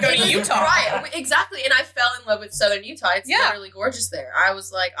planned to go to Utah. Right, exactly. And I fell in love with Southern Utah. It's Yeah. literally gorgeous there. I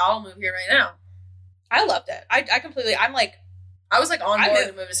was like, I'll move here right now. I loved it. I completely. I'm like. I was like on I board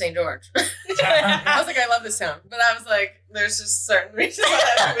knew- to move to St. George. I was like, I love this town, but I was like, there's just certain reasons why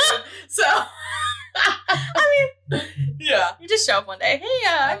I have to move. So, I mean, yeah. you just show up one day. Hey,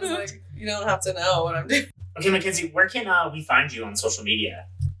 I I was moved. like, you don't have to know what I'm doing. Okay, Mackenzie, where can we find you on social media?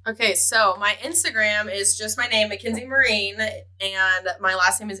 Okay, so my Instagram is just my name, Mackenzie Marine, and my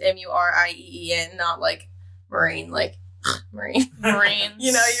last name is Murien, not like Marine, like Marine. Brains.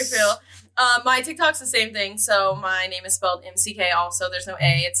 You know, you feel. My TikTok's the same thing, so my name is spelled MCK also. There's no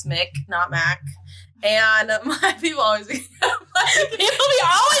A, it's Mick, not Mac. And my people always be People be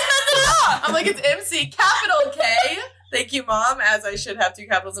always messing it up. I'm like, it's MC capital K. Thank you, Mom, as I should have 2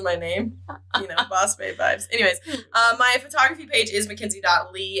 capitals in my name. You know, boss babe vibes. Anyways, my photography page is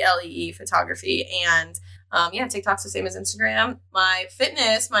Mackenzie.Lee, Lee photography. And TikTok's the same as Instagram. My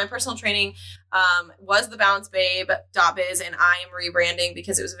fitness, my personal training was thebalancebabe.biz, and I am rebranding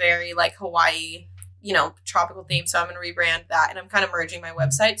because it was very like Hawaii, you know, tropical theme. So I'm going to rebrand that, and I'm kind of merging my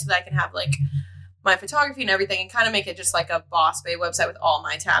website so that I can have like my photography and everything and kind of make it just like a Boss Babe website with all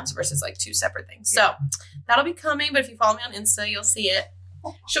my tabs versus like 2 separate things. So that'll be coming, but if you follow me on Insta, you'll see it.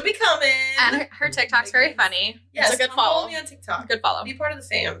 She'll be coming. And her TikTok's very funny. Yes, it's a good follow. Follow me on TikTok. Good follow. Be part of the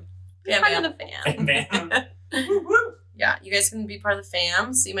fam. Be part of the fam. Yeah, you guys can be part of the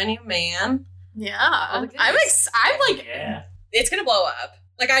fam. See my new man. Yeah. I'm like, it's going to blow up.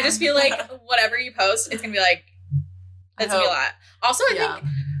 Like, I just feel like whatever you post, it's going to be like, it's going to be a lot. Also, I think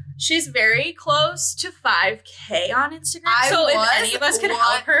she's very close to 5K on Instagram. So if any of us could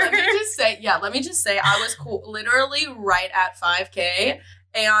help her. Let me just say, I was literally right at 5K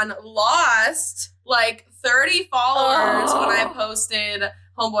and lost like 30 followers when I posted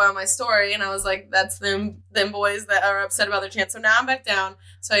Homeboy on my story, and I was like, that's them boys that are upset about their chance. So now I'm back down.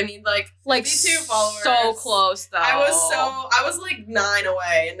 So I need like 52 followers. So close though. I was like 9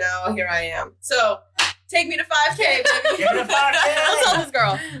 away, and now here I am. So take me to 5K, baby. Give me the 5K. I'll tell this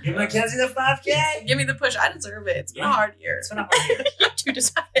girl. Give Mackenzie the 5K. Give me the push. I deserve it. It's been a hard year. It's been a hard year. You two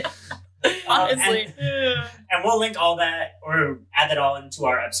deserve it. Honestly. And we'll link all that or add that all into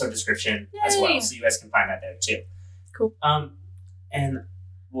our episode description as well, so you guys can find that there too. Cool. And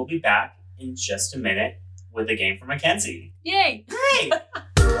we'll be back in just a minute with a game for Mackenzie. Yay! Hey!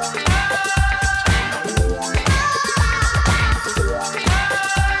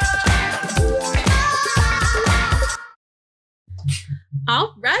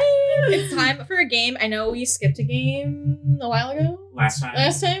 All right, it's time for a game. I know we skipped a game a while ago. Last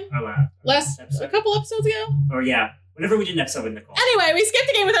time? Or a couple episodes ago? Or yeah, whenever we did an episode with Nicole. Anyway, we skipped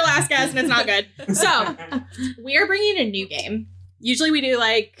a game with our last guest, and it's not good. So, we are bringing a new game. Usually we do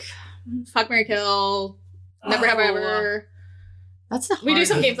like Fuck, Marry, Kill, Never Have I Ever. That's the hard. We do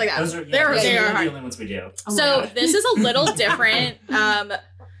some games like that. Those are they are the hard. only ones we do. So this is a little different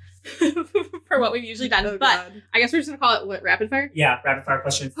for what we've usually done. I guess we're just going to call it rapid fire? Yeah, rapid fire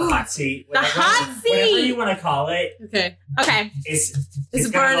questions, the hot seat. Hot seat! Whatever you want to call it. Okay. It's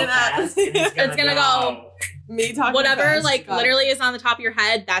burning up. It's gonna go. Me talking whatever, fast. like, literally is on the top of your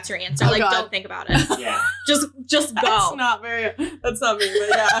head, that's your answer. Oh, like, God. don't think about it. Yeah. Just go. That's not me, but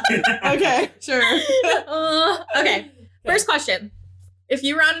yeah. Okay, sure. Okay. First question. If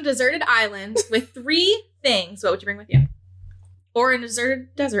you were on a deserted island with 3 things, what would you bring with you? Or in a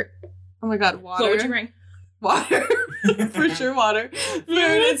deserted desert, Oh my God, water. what would you bring? Water. For sure, water. Food.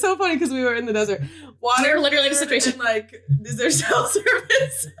 It's so funny because we were in the desert. Water. We were literally in a food, situation. and, like, is there cell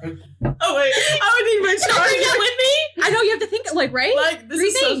service? Oh wait, I would need my Can you charger. bring it with me? I know you have to think, like, right? Like, this 3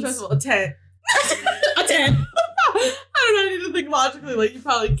 is so things. stressful. A tent. A 10. I don't know. I need to think logically. Like, you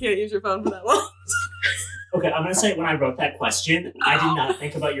probably can't use your phone for that long. Okay, I'm gonna say when I wrote that question, I did not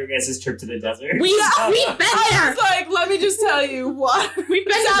think about your guys' trip to the desert. We've been I there. was like, let me just tell you what. We've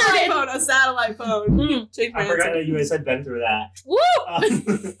been deserted. A satellite phone. Change my I forgot answer. that you guys had been through that. Woo!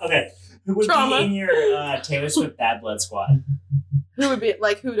 Okay, who would Trauma. be in your Taylor Swift Bad Blood squad? Who would be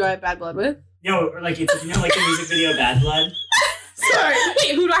like? Who do I have bad blood with? No, or like it's, you know, like the music video Bad Blood. Sorry.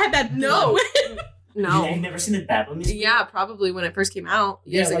 Wait, who do I have that? No. No, you've never seen the Bad Blood music? Yeah, probably when it first came out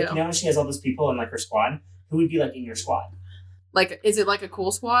years like, ago. you know how she has all those people in like her squad? Who would be like in your squad? Like, is it like a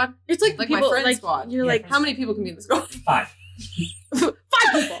cool squad? It's like Like people, my friend's like, squad. You're Yeah, like, How many people can be in the squad? 5. 5 people.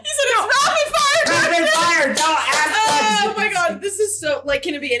 He said it's rapid fire. Rapid fire! Don't ask Oh questions! my God, this is so like.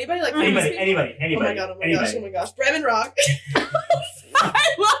 Can it be anybody? Like famous people? Anybody. Oh my God! Oh my anybody. gosh! Oh my gosh! Bremen Rock.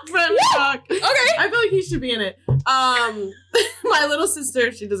 I love Bremen Rock. Okay. I feel like he should be in it. My little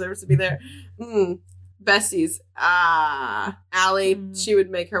sister, she deserves to be there. Besties. Allie, she would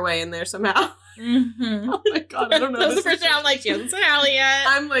make her way in there somehow. Mm-hmm. Oh my God, I don't know. That was the This first is- time I'm like, she hasn't seen Allie yet.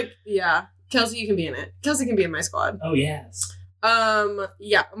 I'm like, yeah. Kelsey, you can be in it. Kelsey can be in my squad. Oh, yes.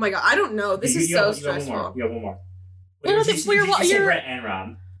 Yeah. Oh my God, I don't know. This is You so have stressful. You have one more. I don't think Did you say you're- Brett and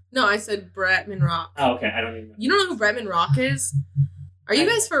Rob? No, I said Bremen Rock. Oh, okay. I don't even know. You don't know who Bremen Rock is? Are you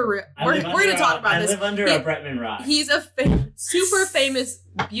guys for real? We're gonna talk about this. I live under a Bretman rock. He's a super famous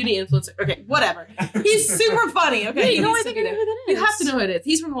beauty influencer. Okay, whatever. He's super funny. Okay, Wait, no, He I needs think to I be know there. who that is. You have to know who it is.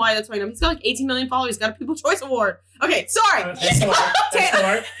 He's from Hawaii. That's why I know. He's got like 18 million followers. He's got a People's Choice Award. Okay, sorry. That's the one. That's the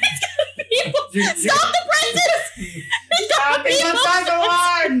one. Stop the prices! Stop People's Choice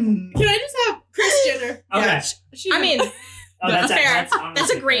Award! Can I just have Kris Jenner? Okay. Yeah, she's I mean, Oh, that's fair. honestly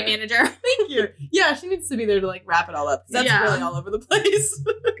That's a great fair. manager. thank you. Yeah, to be there to like wrap it all up. That's really all over the place.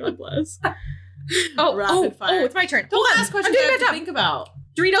 God bless. Rapid fire. It's my turn. Hold on. Last question I have to think about.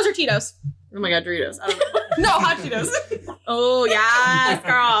 Doritos or Cheetos? Oh my god, Doritos. I don't know. No, hot Cheetos. Oh yes,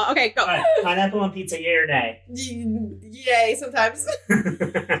 girl. Okay, go. Right. Pineapple on pizza, yay or nay? Yay, sometimes.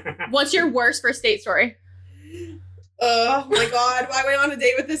 What's your worst first date story? Oh my god, I went on a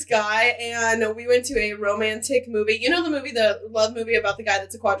date with this guy and we went to a romantic movie. You know the love movie about the guy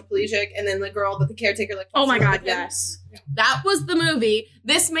that's a quadriplegic and then the girl that the caretaker like. Oh my god, yes. That was the movie.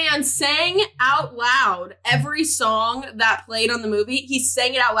 This man sang out loud every song that played on the movie. He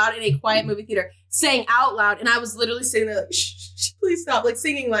sang it out loud in a quiet movie theater. Sang out loud, and I was literally sitting there like, shh, please stop, like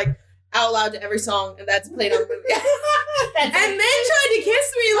singing like out loud to every song that's played on the movie. And then tried to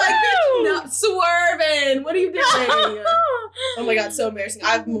kiss me like, bitch, no, swerving. What are you doing? Oh my god, so embarrassing.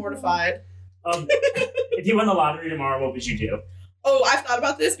 I'm mortified. If you won the lottery tomorrow, what would you do? Oh, I've thought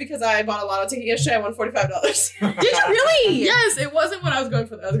about this because I bought a lotto ticket yesterday. I won $45. Did you really? Yes, it wasn't what I was going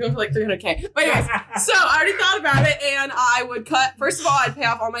for. I was going for like $300K. But anyways, so I already thought about it, and I would cut. First of all, I'd pay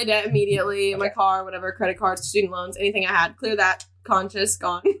off all my debt immediately, my car, whatever, credit cards, student loans, anything I had. Clear that, conscious,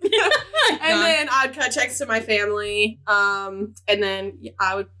 gone. And then I'd cut checks to my family, and then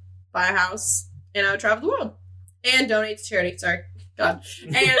I would buy a house, and I would travel the world and donate to charity. Sorry. God.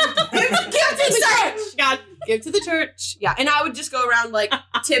 And give to the church. God, give to the church. Yeah. And I would just go around like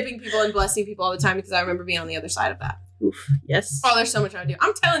tipping people and blessing people all the time because I remember being on the other side of that. Oof. Yes. Oh, there's so much I would do.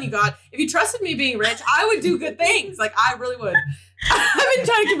 I'm telling you, God, if you trusted me being rich, I would do good things. Like, I really would. I've been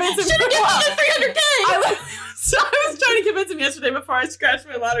trying to convince him. Should have given me the $300K. I was trying to convince him yesterday before I scratched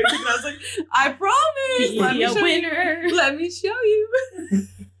my lottery ticket. I was like, I promise. Be a winner. Let me show you.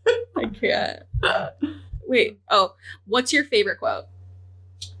 I can't. Wait. Oh, what's your favorite quote?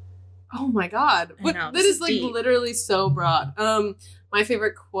 Oh my god. I know, That is like deep. literally so broad. My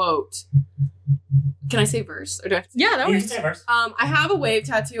favorite quote. Can I say verse? Or do I have to Yeah, that You was. can say first. I have a wave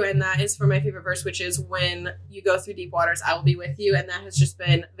tattoo, and that is for my favorite verse, which is when you go through deep waters, I will be with you. And that has just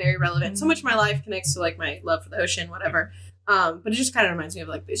been very relevant. So much of my life connects to like my love for the ocean, whatever. But it just kind of reminds me of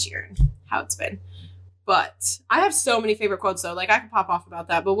like this year and how it's been. But I have so many favorite quotes though. Like I could pop off about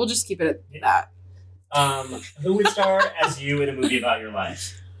that, but we'll just keep it at that. Who would star as you in a movie about your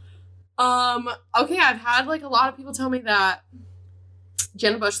life? Okay, I've had like a lot of people tell me that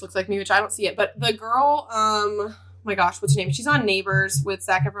Jenna Bush looks like me, which I don't see it. But the girl, my gosh, what's her name? She's on Neighbors with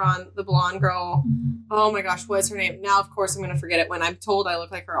Zac Efron, the blonde girl. Oh my gosh, what is her name? Now, of course, I'm gonna forget it when I'm told I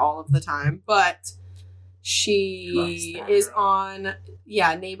look like her all of the time. But she is on,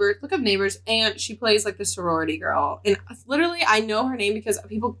 Neighbors. Look up Neighbors, and she plays like the sorority girl. And literally, I know her name because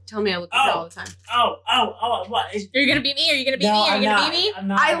people tell me I look like her all the time. What? You're gonna be me? Are you gonna be me? Are you gonna be me? I'm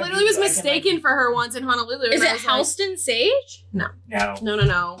not I gonna literally be was you. mistaken for her once in Honolulu. Is and it I was like, Halston Sage? No.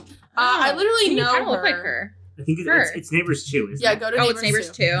 No. I literally You know kind of her. look like her. I think it's Neighbors 2, isn't Yeah, it? go to Oh, Neighbors it's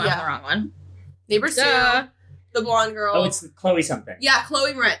Neighbors 2. I'm Yeah. the wrong one. Neighbors Duh. 2. The blonde girl. Oh, it's Chloe something. Yeah,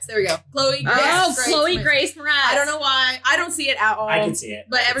 Chloe Moretz. There we go. Chloe Grace. Oh, Chloe Moretz. Grace Moretz. I don't know why. I don't see it at all. I can see it.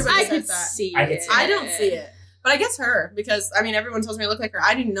 But everybody I says could that. see I could it. see I don't see it. But I guess her, because, I mean, everyone tells me I look like her.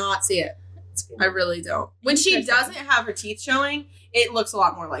 I do not see it. I really don't. When she Interesting. doesn't have her teeth showing, it looks a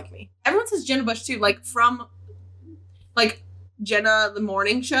lot more like me. Everyone says Jenna Bush, too. Like, from, like, Jenna, the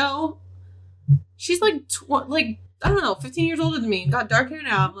morning show. She's, like, I don't know, 15 years older than me. Got dark hair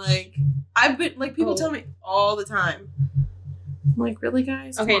now. Like, I've been, like, people tell me all the time. I'm like, really,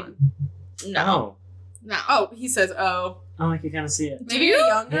 guys? Come Okay. on. No. No. Oh, he says, oh. Oh, I can kind of see it. Maybe you? a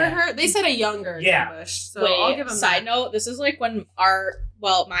younger Yeah. her? They said a younger Yeah. Jenna Bush. So Wait, I'll give him side that. note, this is like when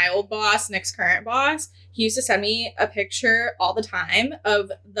my old boss, Nick's current boss, he used to send me a picture all the time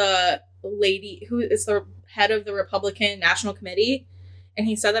of the lady who is the head of the Republican National Committee. And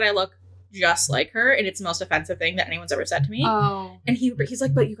he said that I look just like her, and it's the most offensive thing that anyone's ever said to me. Oh. And he's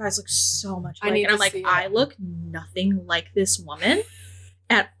like, but you guys look so much I alike. need And I'm to like, see it. I look nothing like this woman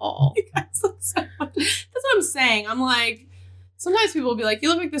at all. That's what I'm saying. I'm like, sometimes people will be like, you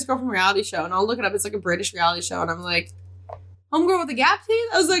look like this girl from a reality show. And I'll look it up. It's like a British reality show. And I'm like, homegirl with the gap teeth?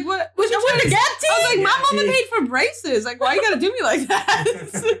 I was like, what? What's your with the gap teeth? I was like, my Gap mama teeth. paid for braces. Like, why you gotta do me like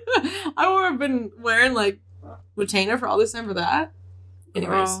that? I would have been wearing like retainer for all this time for that.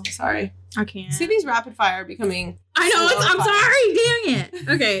 Anyways, Oh. sorry. I can't. See, these rapid fire are becoming. I know, I'm solidified. sorry. Dang it.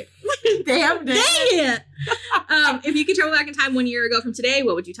 Okay. Damn, Dang it. If you could travel back in time 1 year ago from today,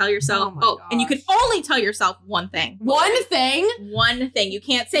 what would you tell yourself? Oh my and you could gosh. only tell yourself one thing. One thing. One thing. You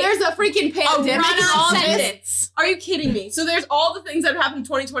can't say There's a freaking a pandemic and all run-on this. sentence. Are you kidding me? So there's all the things that have happened in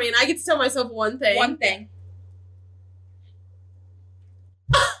 2020, and I get to tell myself one thing. One thing.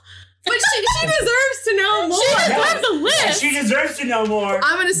 But she deserves to know more. She deserves a list. She deserves to know more.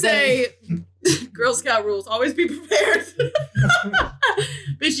 I'm gonna say Girl Scout rules. Always be prepared.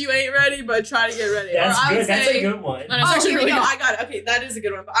 Bitch, you ain't ready, but try to get ready. That's or I good. would That's say, a good one. Here we go. I got it. Okay, that is a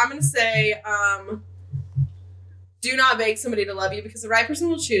good one. But I'm gonna say, do not beg somebody to love you because the right person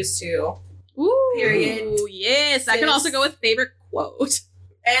will choose to. Ooh. Period. Yes. I can also go with favorite quote.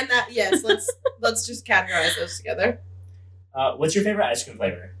 And that, yes, let's just categorize those together. What's your favorite ice cream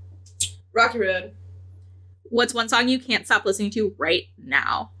flavor? Rocky Road. What's one song you can't stop listening to right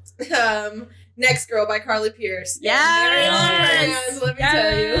now? Next Girl by Carly Pierce. Yes. Let me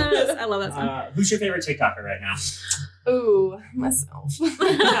tell you. I love that song. Who's your favorite TikToker right now? Ooh, myself.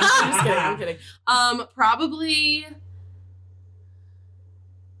 I'm kidding. Probably.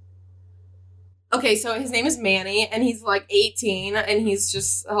 Okay, so his name is Manny, and he's like 18, and he's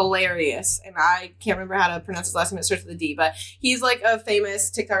just hilarious. And I can't remember how to pronounce his last name. It starts with a D, but he's like a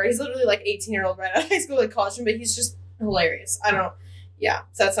famous TikToker. He's literally like 18-year-old right out of high school, like college, but he's just hilarious. I don't know. Yeah,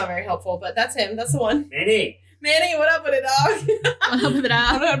 so that's not very helpful, but that's him. That's the one. Manny, what up with it, dog? What up with it,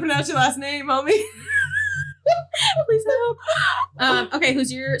 I don't know how to pronounce your last name, homie. Please help. Okay,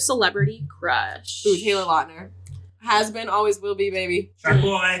 who's your celebrity crush? Ooh, Taylor Lautner. Has been, always will be, baby. Shark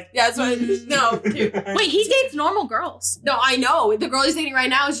Boy. Yeah, that's what. No, dude. Wait, he dates normal girls. No, I know. The girl he's dating right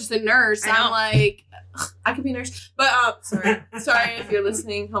now is just a nurse. I'm like, I could be a nurse. But sorry if you're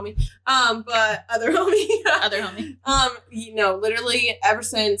listening, homie. But other homie. Literally ever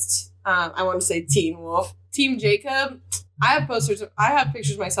since I want to say Teen Wolf, Team Jacob. I have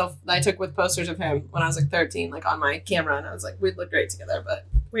pictures of myself that I took with posters of him when I was like 13, like on my camera, and I was like, we'd look great together. But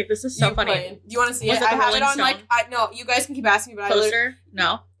wait, this is so funny. Do you want to see Was it? it the I have Rolling it on Stone? you guys can keep asking me, but Poster?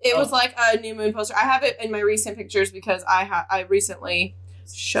 No. It was like a new moon poster. I have it in my recent pictures because I recently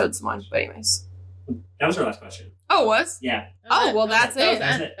showed someone. But anyways. That was our last question. Oh, it was? Yeah. Oh, well, that's it.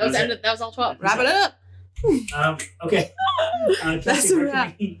 That was all 12. Wrap it up. Okay. That's Kelsey, a where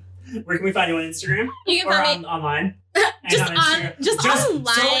wrap. can we find you on Instagram? You can Or find me online? just And Instagram.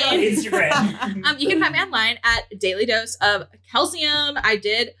 online. Solely on Instagram. You can find me online at Daily Dose of Calcium.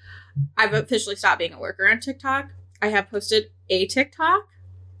 I've officially stopped being a worker on TikTok. I have posted a TikTok.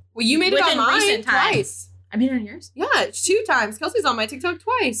 Well, you made it Within on mine recent time. twice. I made it on yours. Yeah, it's 2 times. Kelsey's on my TikTok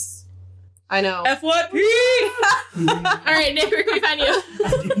twice. I know. FYP! All right, Nick, where can we find you?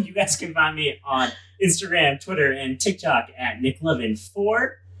 You guys can find me on Instagram, Twitter, and TikTok at NickLevin4.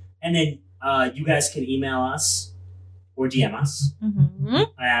 And then you guys can email us or DM us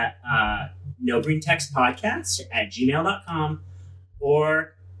at nogreentextpodcast@gmail.com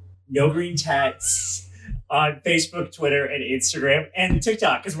or nogreentext on Facebook, Twitter, and Instagram, and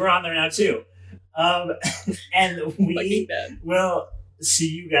TikTok, because we're on there now too. And we will see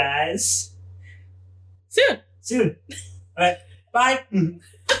you guys soon. All right, bye.